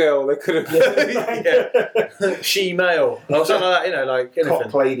 Man girl, they could have. Yeah. She male. Or something like that, like anything.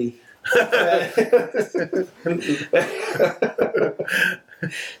 Cock lady.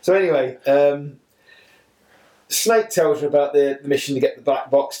 So anyway, Snake tells her about the mission to get the black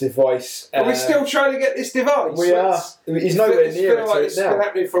box device. Are we still trying to get this device? We are. He's nowhere near it to it It's been now.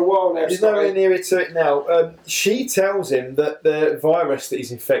 happening for a while now. He's nowhere near it to it now. She tells him that the virus that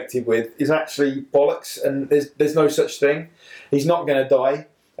he's infected with is actually bollocks, and there's no such thing. He's not going to die.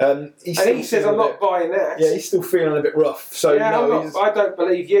 And he says, "I'm not buying that." Yeah, he's still feeling a bit rough. So I don't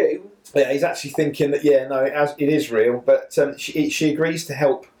believe you. Yeah, he's actually thinking that it is real. But she agrees to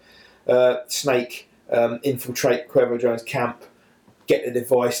help Snake infiltrate Cuervo Jones' camp, get the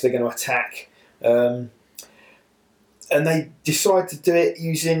device. They're going to attack, and they decide to do it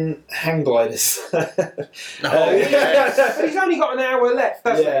using hang gliders. Yes. But he's only got an hour left,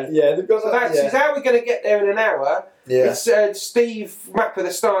 hasn't he? Yeah, they've got So that. that's how we're going to get there in an hour. Yeah. It's Steve Map of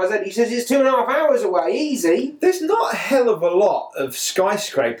the Stars. He says it's 2.5 hours away. Easy. There's not a hell of a lot of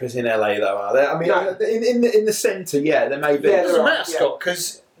skyscrapers in LA, though, are there? I mean, No. in the centre, there may be. Yeah, It doesn't Right, matter, yeah. Scott,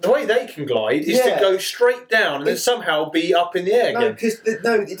 because the way they can glide is Yeah. to go straight down and then somehow be up in the air No, again.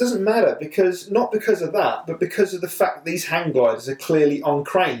 it doesn't matter not because of that, but because of the fact that these hang gliders are clearly on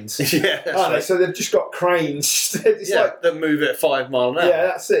cranes. Yeah, that's Aren't they? right. So they've just got cranes. It's like, they move at 5 miles an hour. yeah,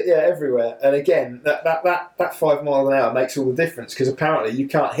 that's it. Yeah, everywhere. And again, that 5 miles an hour makes all the difference because apparently you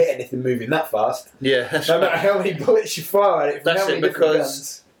can't hit anything moving that fast. Yeah, that's No right. matter how many bullets you fire at it. From That's how many it, different because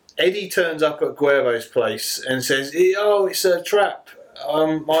guns. Eddie turns up at Cuervo's place and says, "Oh, it's a trap.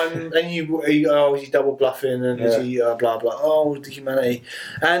 Is he double bluffing and is he blah blah? Oh, the humanity."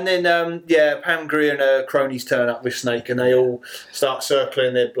 And then Pam Grier and her cronies turn up with Snake and they all start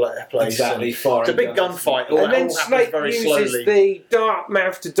circling their place. Exactly, And firing it's a big guns. gunfight. And then all happens Snake very uses slowly. the dart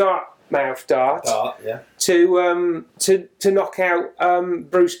mouth dart to knock out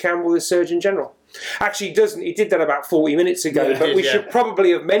Bruce Campbell, the Surgeon General. Actually, he doesn't. He did that about 40 minutes ago, Yeah, but we should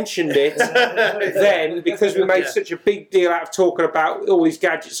probably have mentioned it then because we made such a big deal out of talking about all these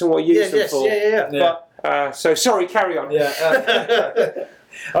gadgets and what you use them for. Yeah. But so sorry, carry on. Yeah.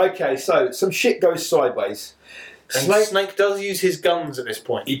 Okay, so some shit goes sideways. And Snake does use his guns at this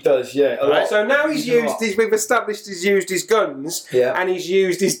point. He does, yeah. A lot. So now we've established he's used his guns and he's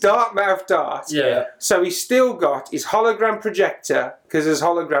used his dart mouth dart. Yeah. So he's still got his hologram projector because there's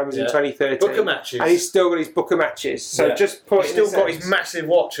holograms in 2013. Book of matches. And he's still got his book of matches. So just put He's still got his massive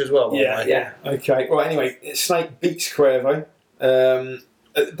watch as well. by the way. Yeah. Okay. Well, anyway, Snake beats Cuervo. And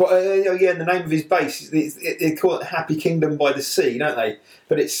the name of his base, they call it Happy Kingdom by the Sea, don't they?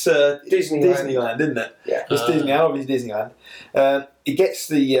 But it's Disneyland, isn't it? Yeah. It's Disney. I love his Disneyland. He gets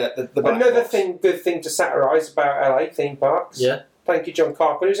the black Another box. good thing to satirise about LA theme parks. Yeah. Thank you, John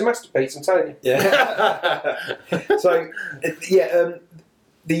Carpenter. It's a masterpiece, I'm telling you. Yeah. So,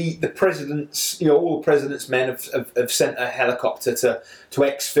 the president's, all the president's men have sent a helicopter to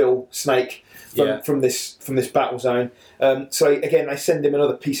exfil Snake from this battle zone. So again, they send him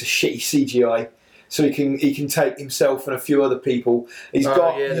another piece of shitty CGI. So he can take himself and a few other people. He's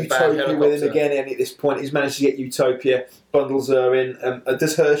got Utopia with him again, and at this point he's managed to get Utopia, bundles her in.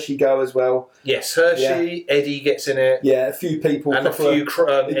 Does Hershey go as well? Yes, Hershey, Eddie gets in it. Yeah, a few people. And a few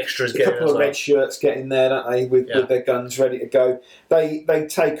extras get in. A couple of red shirts get in there, don't they, with their guns ready to go. They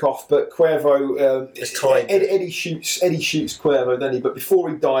take off, but Cuervo... is tied. Eddie shoots Cuervo, doesn't he? But before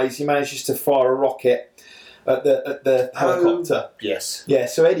he dies, he manages to fire a rocket at the helicopter. Yes. Yeah,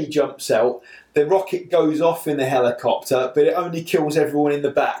 so Eddie jumps out. The rocket goes off in the helicopter, but it only kills everyone in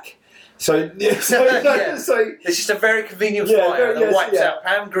the back. So it's just a very convenient fire that wipes out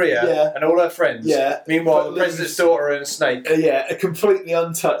Pam Grier and all her friends. Yeah. Meanwhile, the president's daughter and Snake. Are completely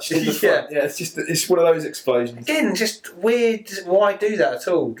untouched in the front. Yeah, it's one of those explosions. Again, just weird. Why do that at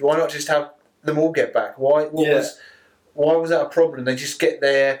all? Why not just have them all get back? Why was that a problem? They just get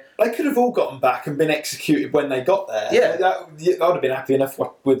there. They could have all gotten back and been executed when they got there. Yeah, I'd have been happy enough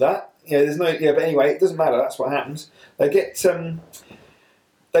with that. Yeah, there's no. Yeah, but anyway, it doesn't matter. That's what happens. They get.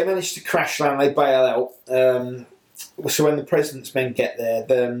 They manage to crash land. They bail out. So when the president's men get there,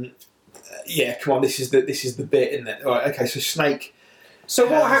 then come on. This is the bit, isn't it? All right. Okay. So Snake. So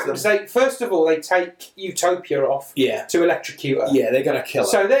what happens? First of all, they take Utopia off. Yeah. To electrocute her. Yeah, they're going to kill her.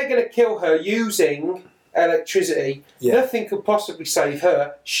 So they're going to kill her using electricity. Yeah. Nothing could possibly save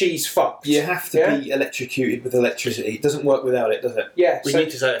her. She's fucked. You have to be electrocuted with electricity. It doesn't work without it, does it? Yeah. We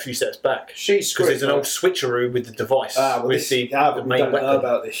need to take a few steps back. She's because there's an old switcheroo with the device. We don't know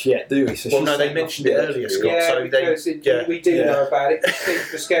about this yet, do we? So no, they mentioned it earlier, Scott. Yeah, so we do know about it. Steve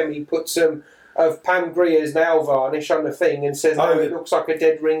Buscemi put some of Pam Grier's nail varnish on the thing and says, it looks like a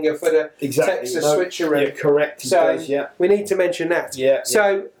dead ringer for the Texas switcheroo. Yeah, correct. We need to mention that. Yeah.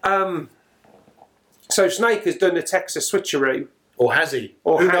 So Snake has done the Texas switcheroo. Or has he?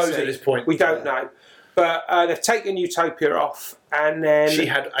 Who knows at this point? We don't know. But they've taken Utopia off, and then... She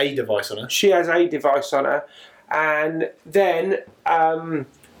had a device on her. She has a device on her. And then, I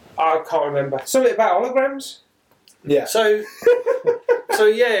can't remember. Something about holograms? Yeah. So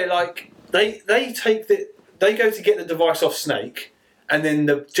they take they go to get the device off Snake, and then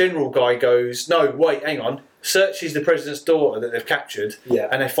the general guy goes, no, wait, hang on, searches the president's daughter that they've captured,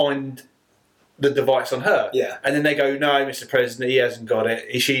 and they find the device on her. Yeah. And then they go, no, Mr. President, he hasn't got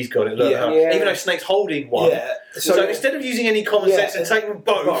it. She's got it. Look, even though Snake's holding one. Yeah. So instead of using any common sense and taking them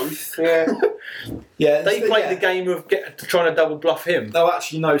both, they play the game of trying to double bluff him. No,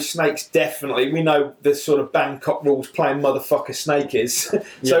 actually, no, Snake's definitely. We know the sort of Bangkok rules playing motherfucker Snake is.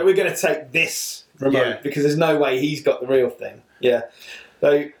 So we're going to take this remote because there's no way he's got the real thing. Yeah.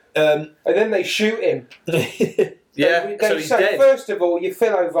 So, and then they shoot him. So he's dead. First of all, your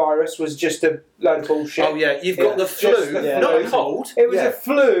filovirus was just a load of bullshit. Oh yeah, you've got the flu, not a cold. It was a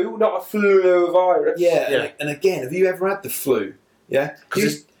flu, not a flu-virus. And again, have you ever had the flu? Yeah?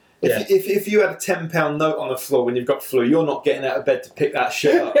 Because if you had a £10 note on the floor when you've got flu, you're not getting out of bed to pick that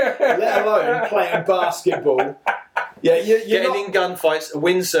shit up. Let alone playing basketball. Yeah, you're getting in gunfights,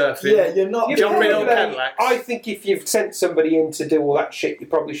 windsurfing. Yeah, you're not jumping on Cadillacs. I think if you've sent somebody in to do all that shit, you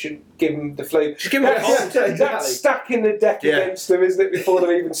probably should give them the flu. Just give them That's stacking the deck against them, isn't it? Before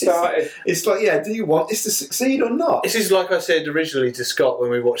they've even started. It's like, do you want this to succeed or not? This is like I said originally to Scott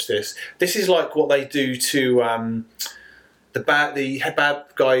when we watched this. This is like what they do to the bad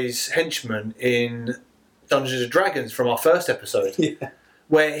guy's henchman in Dungeons and Dragons from our first episode,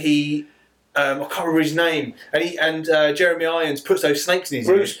 where he. I can't remember his name, and Jeremy Irons puts those snakes in his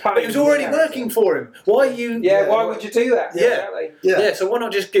ears. But it was already working for him. Why are you? Yeah, why would you do that? Yeah. So why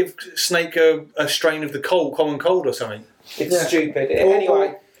not just give Snake a strain of the common cold or something? It's stupid.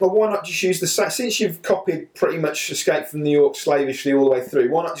 Anyway. Well, why not just use the same? Since you've copied pretty much Escape from New York slavishly all the way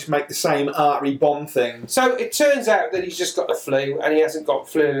through, why not just make the same artery bomb thing? So it turns out that he's just got the flu and he hasn't got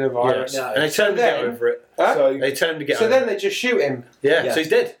flu virus. Yeah, and they tell him to get over it. Huh? So they tell him to get over it. So then they just shoot him. Yeah, so he's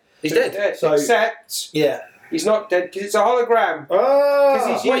dead. He's dead. So, except he's not dead because it's a hologram.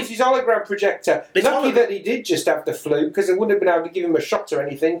 Because he's used his hologram projector. Lucky that he did just have the flu because they wouldn't have been able to give him a shot or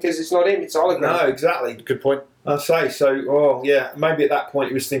anything because it's not him, it's a hologram. No, exactly. Good point. I say so. Maybe at that point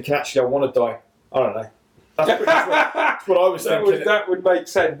he was thinking, actually, I want to die. I don't know. That's what I was thinking. That would make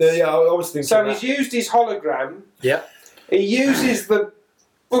sense. I was thinking. So he's used his hologram. Yeah. He uses the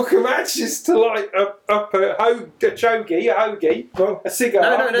book of matches to light up a hoagie, a cigar.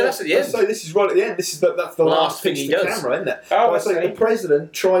 No, that's at the end. So this is right at the end. That's the last thing pitch he to the does. camera, isn't it? Oh, So the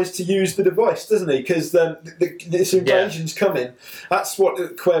president tries to use the device, doesn't he? Because this invasion's coming. That's what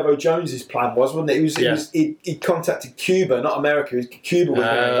Cuervo Jones's plan was, wasn't it? He contacted Cuba, not America. Cuba was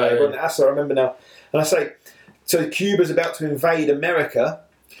going to invade, wasn't it? That's what I remember now. And I say, so Cuba's about to invade America.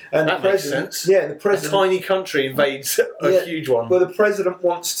 And that the president, makes sense. the president, a tiny country invades a huge one. Well, the president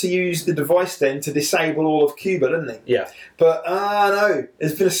wants to use the device then to disable all of Cuba, doesn't he? Yeah. But no,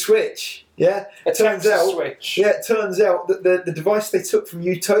 there's been a switch. Yeah, it turns out that the device they took from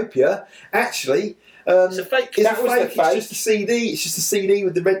Utopia actually. It's a fake. It's just a CD. It's just a CD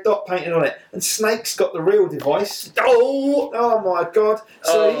with the red dot painted on it. And Snake's got the real device. Oh my God!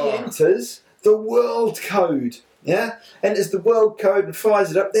 So he enters the world code. Yeah, enters the world code and fires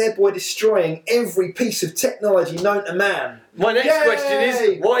it up, thereby destroying every piece of technology known to man. My next question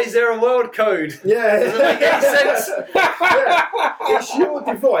is, why is there a world code? Yeah. Doesn't make any sense. It's your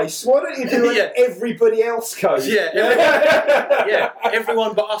device. Why don't you do an everybody else code? Yeah,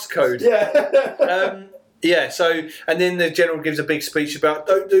 everyone but us code. Yeah. So, and then the general gives a big speech about,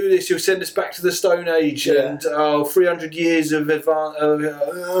 don't do this, you'll send us back to the Stone Age, and 300 years of advance.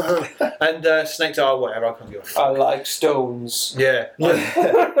 And Snake's, whatever, I can't give a fuck. I like stones. Yeah.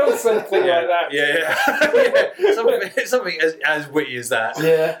 Something like that. Yeah. Something as witty as that.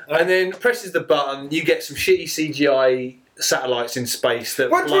 Yeah. And then presses the button, you get some shitty CGI satellites in space that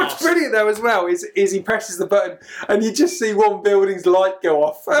What's brilliant though as well is he presses the button and you just see one building's light go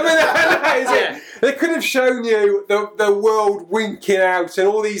off. I mean, that is it. They could have shown you the world winking out and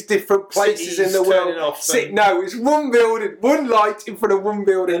all these different places in the world. No, it's one building, one light in front of one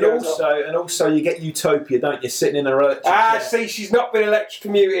building. And also you get Utopia, don't you, sitting in a electric see, she's not been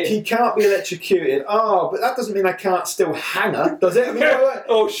electrocuted. She can't be electrocuted. But that doesn't mean they can't still hang her, does it? I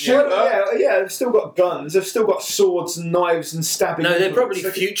mean, shoot her. Yeah, they've still got guns, they've still got swords and knives and stabbing. No, they're probably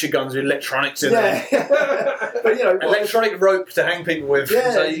future guns with electronics in them. But electronic rope to hang people with.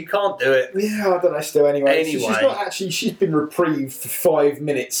 Yeah. So you can't do it. Yeah, I don't know. Still, anyway. So she's not actually. She's been reprieved for 5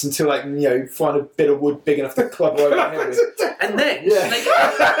 minutes until find a bit of wood big enough to club her over the head with. And then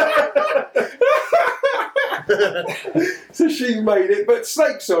so she made it, but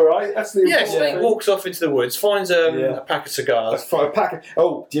Snake's all right. That's the Snake walks off into the woods, finds a pack of cigars.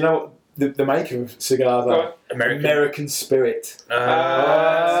 Do you know what the maker of cigars are? American Spirit.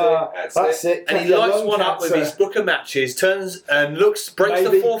 That's it. And he lights one up with his book of matches, turns and breaks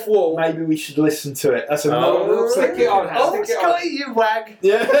the fourth wall. Maybe we should listen to it. That's another. Stick it on. Scotty, you wag.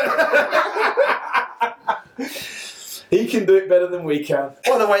 Yeah. He can do it better than we can.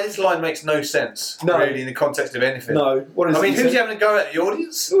 By the way, this line makes no sense, really, in the context of anything. No. Who's he having a go at, the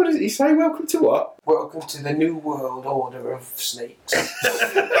audience? What does he say? Welcome to what? Welcome to the new world order of snakes.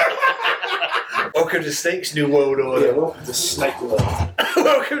 Welcome to Snake's New World Order. Yeah, welcome to Snake World.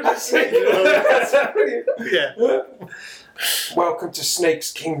 Welcome to Snake World. That's brilliant. Yeah. Welcome to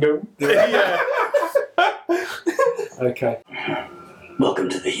Snake's Kingdom. Yeah. Okay. Welcome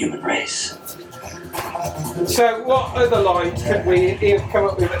to the human race. So, what other lines could we come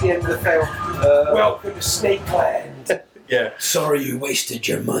up with at the end of the film? Welcome to Snake Land. Yeah. Sorry you wasted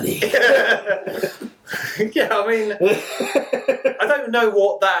your money. Yeah, I mean, I don't know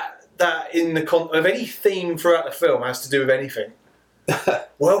what that in the of any theme throughout the film has to do with anything.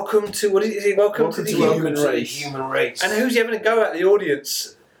 Welcome to Welcome to the human race. And who's he having a go at, the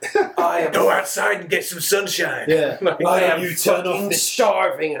audience? Go outside and get some sunshine. Yeah. Why don't you turn off this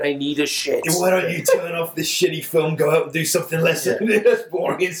starving and I need a shit. Why don't you turn off this shitty film, go out and do something less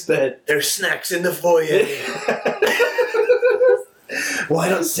boring instead? There's snacks in the foyer. Why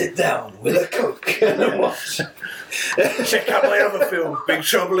not sit down with a Coke and watch? Check out my other film, Big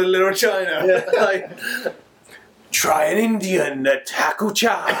Trouble in Little China. Yeah. Try an Indian at Taco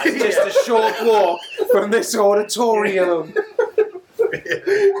Chai. Just a short walk from this auditorium.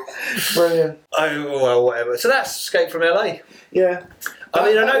 Brilliant. Oh well, whatever. So that's Escape from L.A. Yeah. I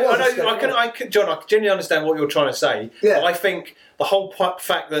mean, I can, John. I genuinely understand what you're trying to say. Yeah. But I think the whole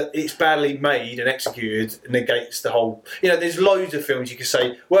fact that it's badly made and executed negates the whole. There's loads of films you could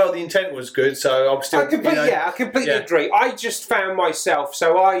say, well, the intent was good, so I'm still. I completely agree. I just found myself.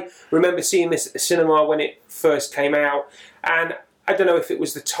 So I remember seeing this at the cinema when it first came out, and I don't know if it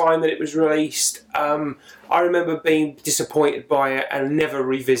was the time that it was released. I remember being disappointed by it and never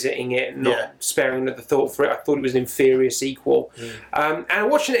revisiting it, and not sparing another thought for it. I thought it was an inferior sequel. And I'm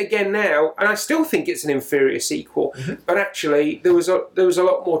watching it again now, and I still think it's an inferior sequel. But actually, there was a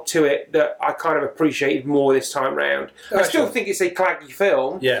lot more to it that I kind of appreciated more this time round. I still think it's a claggy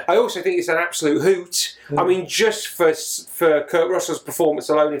film. Yeah. I also think it's an absolute hoot. I mean, just for Kurt Russell's performance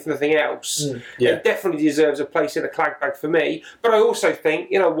alone, if nothing else, it definitely deserves a place in a clag bag for me. But I also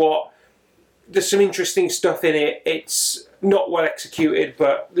think, you know what, there's some interesting stuff in it. It's not well executed,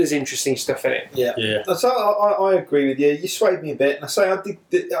 but there's interesting stuff in it. Yeah. So I agree with you. You swayed me a bit, and I say I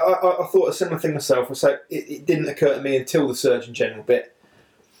thought a similar thing myself. I say it didn't occur to me until the Surgeon General bit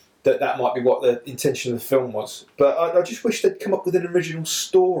that might be what the intention of the film was. But I just wish they'd come up with an original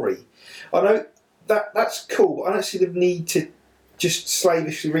story. I know that's cool, but I don't see the need to just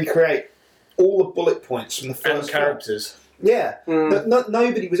slavishly recreate all the bullet points from the first and characters. Yeah,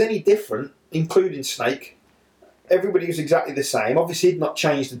 nobody was any different, including Snake. Everybody was exactly the same. Obviously, he'd not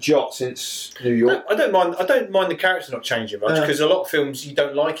changed a jot since New York. No, I don't mind the character not changing much, because a lot of films you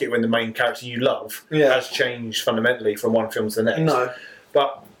don't like it when the main character you love has changed fundamentally from one film to the next. No,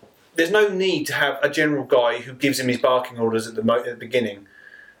 but there's no need to have a general guy who gives him his barking orders at the beginning,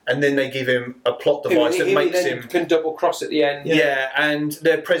 and then they give him a plot device that makes him can double cross at the end. And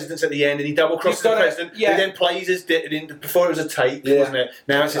their president's at the end, and he double crosses the president. He then plays his before it was a tape, wasn't it?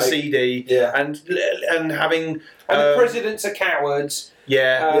 Now it's a CD. And having the presidents are cowards.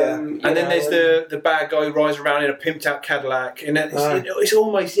 And then there's the bad guy who rides around in a pimped out Cadillac, and it's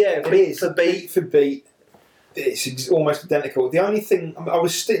almost beat for beat. It's almost identical. The only thing I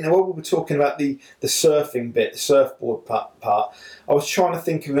was sitting there while we were talking about the surfing bit, the surfboard part. I was trying to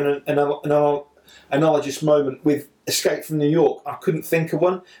think of an analogous moment with Escape from New York. I couldn't think of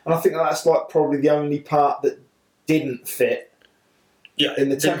one, and I think that's like probably the only part that didn't fit. In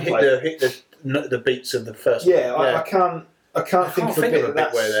the template. Hit the beats of the first. I can't think of a bit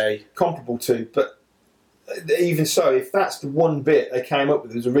that's where they comparable to, but. Even so, if that's the one bit they came up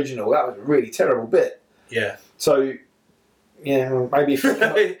with as original, that was a really terrible bit. Yeah. So, maybe it's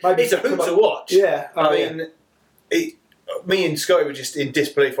a hoot to watch. Yeah. Me and Scotty were just in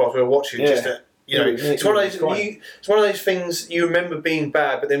disbelief while we were watching. It's one of those things you remember being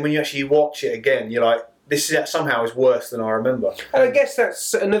bad, but then when you actually watch it again, you're like, this somehow is worse than I remember. And I guess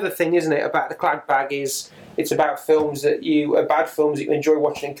that's another thing, isn't it, about the clag bag is it's about bad films that you enjoy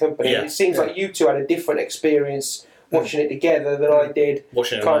watching in company. Yeah. It seems like you two had a different experience watching it together than I did.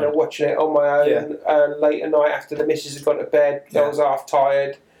 Watching it on my own late at night after the missus had gone to bed. I was half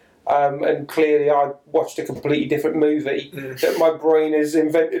tired. And clearly I watched a completely different movie that my brain has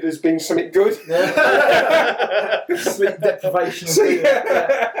invented as being something good. Sleep deprivation.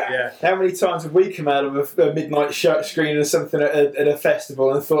 How many times have we come out of a midnight screening or something at a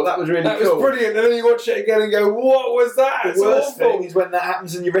festival and thought that was really cool? That was brilliant, and then you watch it again and go, what was that? The worst thing is when that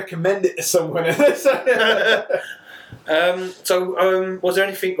happens and you recommend it to someone. Was there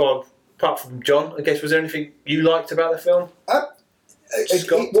anything, apart from John, I guess, was there anything you liked about the film?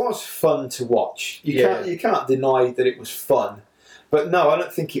 It was fun to watch. You can't deny that it was fun, but no, I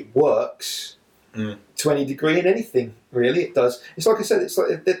don't think it works to any degree in anything. Really, it does. It's like I said. It's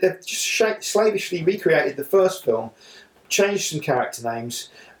like they've just slavishly recreated the first film, changed some character names,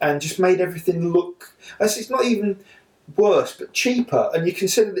 and just made everything look. It's not even worse, but cheaper. And you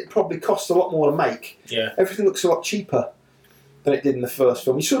consider that it probably cost a lot more to make. Yeah, everything looks a lot cheaper than it did in the first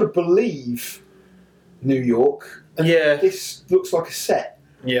film. You sort of believe New York. And this looks like a set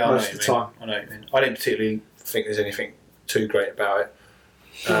most of the time. I know what you mean. I didn't particularly think there's anything too great about it.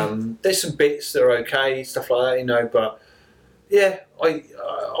 There's some bits that are okay, stuff like that, but I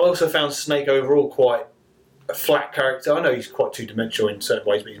also found Snake overall quite a flat character. I know he's quite two-dimensional in certain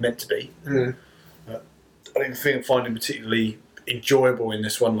ways, but he's meant to be. But I didn't find him particularly enjoyable in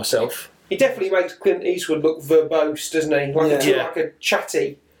this one myself. He definitely makes Clint Eastwood look verbose, doesn't he? Like a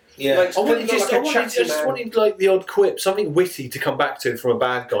chatty. Yeah, I wanted like the odd quip, something witty to come back to from a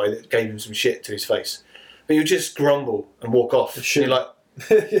bad guy that gave him some shit to his face. But you just grumble and walk off. And you're like,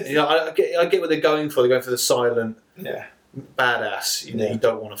 I get what they're going for. They're going for the silent, badass. You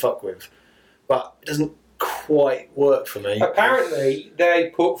don't want to fuck with, but it doesn't quite work for me. Apparently,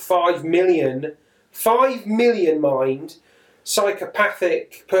 they put 5 million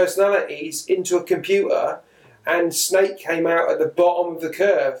psychopathic personalities into a computer. And Snake came out at the bottom of the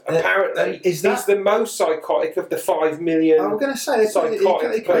curve. Apparently, he's the most psychotic of the 5 million. I'm going to say he can't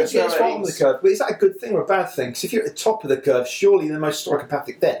get his bottom of the curve, but is that a good thing or a bad thing? Because if you're at the top of the curve, surely you're the most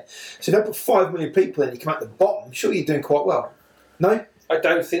psychopathic then. So if they put 5 million people in, and you come out the bottom, surely you're doing quite well. No, I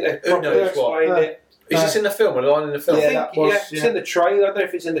don't think they've properly explained it. Is this in the film? A line in the film? It's in the trailer. I don't know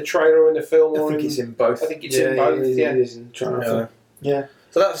if it's in the trailer or in the film. I think it's in both. I think it's in both. It is in trailer. Yeah.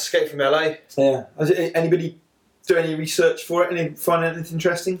 So that's Escape from L.A. Yeah. Anybody do any research for it? Any find anything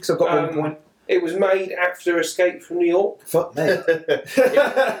interesting? Because I've got 1 point. It was made after Escape from New York. Fuck me.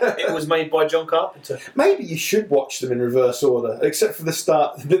 It was made by John Carpenter. Maybe you should watch them in reverse order, except for the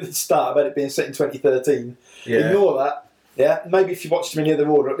start about it being set in 2013. Yeah. Ignore that. Yeah. Maybe if you watch them in the other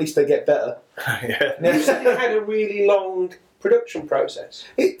order, at least they get better. Yeah. You said it had a really long production process,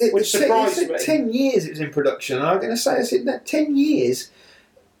 which surprised me. 10 years it was in production, and I'm going to say, I said that 10 years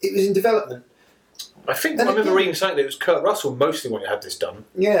it was in development. I remember reading something that it was Kurt Russell mostly when he had this done.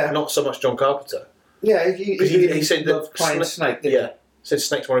 Yeah. Not so much John Carpenter. Yeah, he said that playing Snake. Said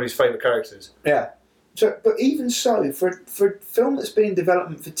Snake's one of his favourite characters. Yeah. So, but even so, for a film that's been in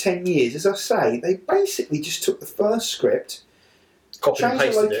development for 10 years, as I say, they basically just took the first script, changed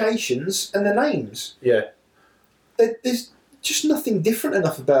the locations and the names. Yeah. There's just nothing different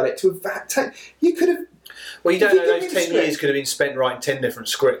enough about it to have. You could have. Well, you don't know, those 10 years could have been spent writing 10 different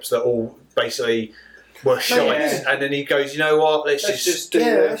scripts that all basically were shite, and then he goes, you know what, let's just do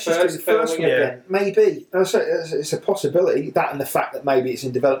the first one again. Maybe. It's a possibility. That and the fact that maybe it's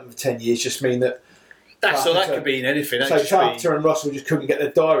in development for 10 years just mean that. That could be in anything. So Carpenter and Russell just couldn't get their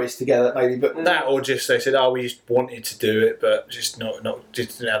diaries together, maybe. But that, or just they said, we just wanted to do it, but just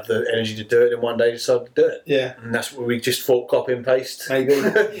just didn't have the energy to do it, and one day decided to do it. Yeah, and that's what we just thought, copy and paste. Maybe,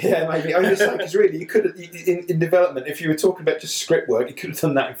 yeah, maybe. I was just saying, because really, you could have in development, if you were talking about just script work, you could have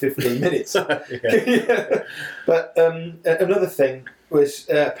done that in 15 minutes. Yeah. But another thing was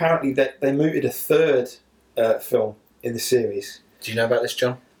apparently that they mooted a third film in the series. Do you know about this,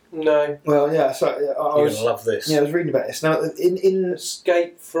 John? No. Well, yeah. So you're gonna love this. Yeah, I was reading about this. Now, in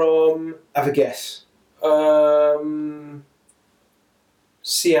Escape from. Have a guess.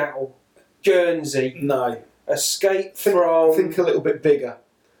 Seattle, Guernsey. No. Escape from. Think a little bit bigger.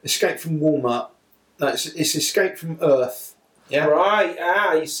 Escape from Walmart. No, it's Escape from Earth. Yeah.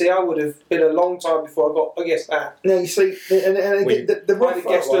 Right. You see, I would have been a long time before I guessed that. No, you see, and the rough I'd have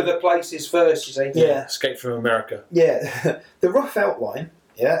guessed other places first. You see. Yeah. Escape from America. Yeah. The rough outline.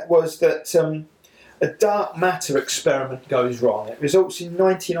 Yeah, was that a dark matter experiment goes wrong. It results in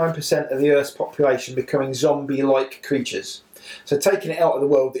 99% of the Earth's population becoming zombie-like creatures. So taking it out of the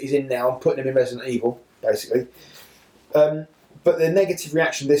world that he's in now and putting him in Resident Evil, basically. But the negative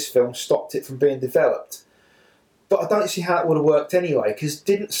reaction to this film stopped it from being developed. But I don't see how it would have worked anyway, because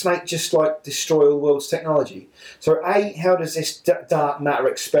didn't Snake just destroy all the world's technology? So A, how does this dark matter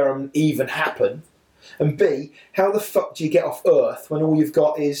experiment even happen? And B, how the fuck do you get off Earth when all you've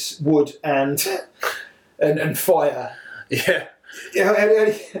got is wood and fire? Yeah.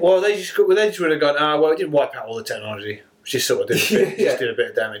 Well, they just would have gone, it didn't wipe out all the technology. Just sort of did a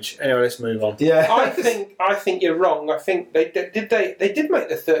bit of damage. Anyway, let's move on. Yeah. I think you're wrong. I think they did make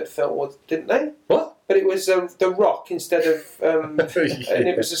the third film, didn't they? What? But it was The Rock instead of and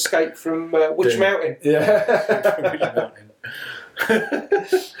it was Escape from Witch Mountain. Yeah. Witch Mountain.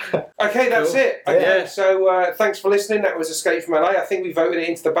 Okay, that's it. Okay, yeah. So thanks for listening. That was Escape from L.A. I think we voted it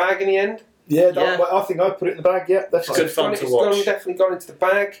into the bag in the end. Yeah, I think I put it in the bag. Yeah, that's good fun to watch. Definitely gone into the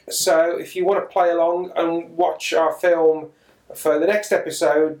bag. So if you want to play along and watch our film for the next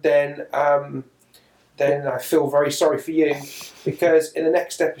episode, then I feel very sorry for you, because in the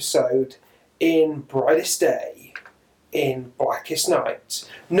next episode, in brightest day, in blackest night,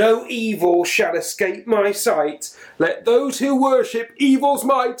 no evil shall escape my sight. Let those who worship evil's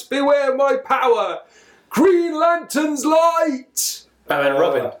might beware my power. Green Lantern's light. Batman and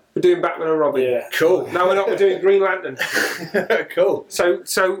Robin. We're doing Batman and Robin. Yeah, cool. No, we're not. We're doing Green Lantern. Cool.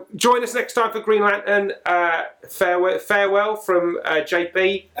 So join us next time for Green Lantern. Farewell from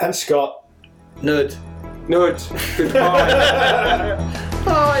JP and Scott. Nud. Goodbye.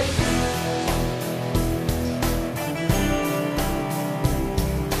 Bye.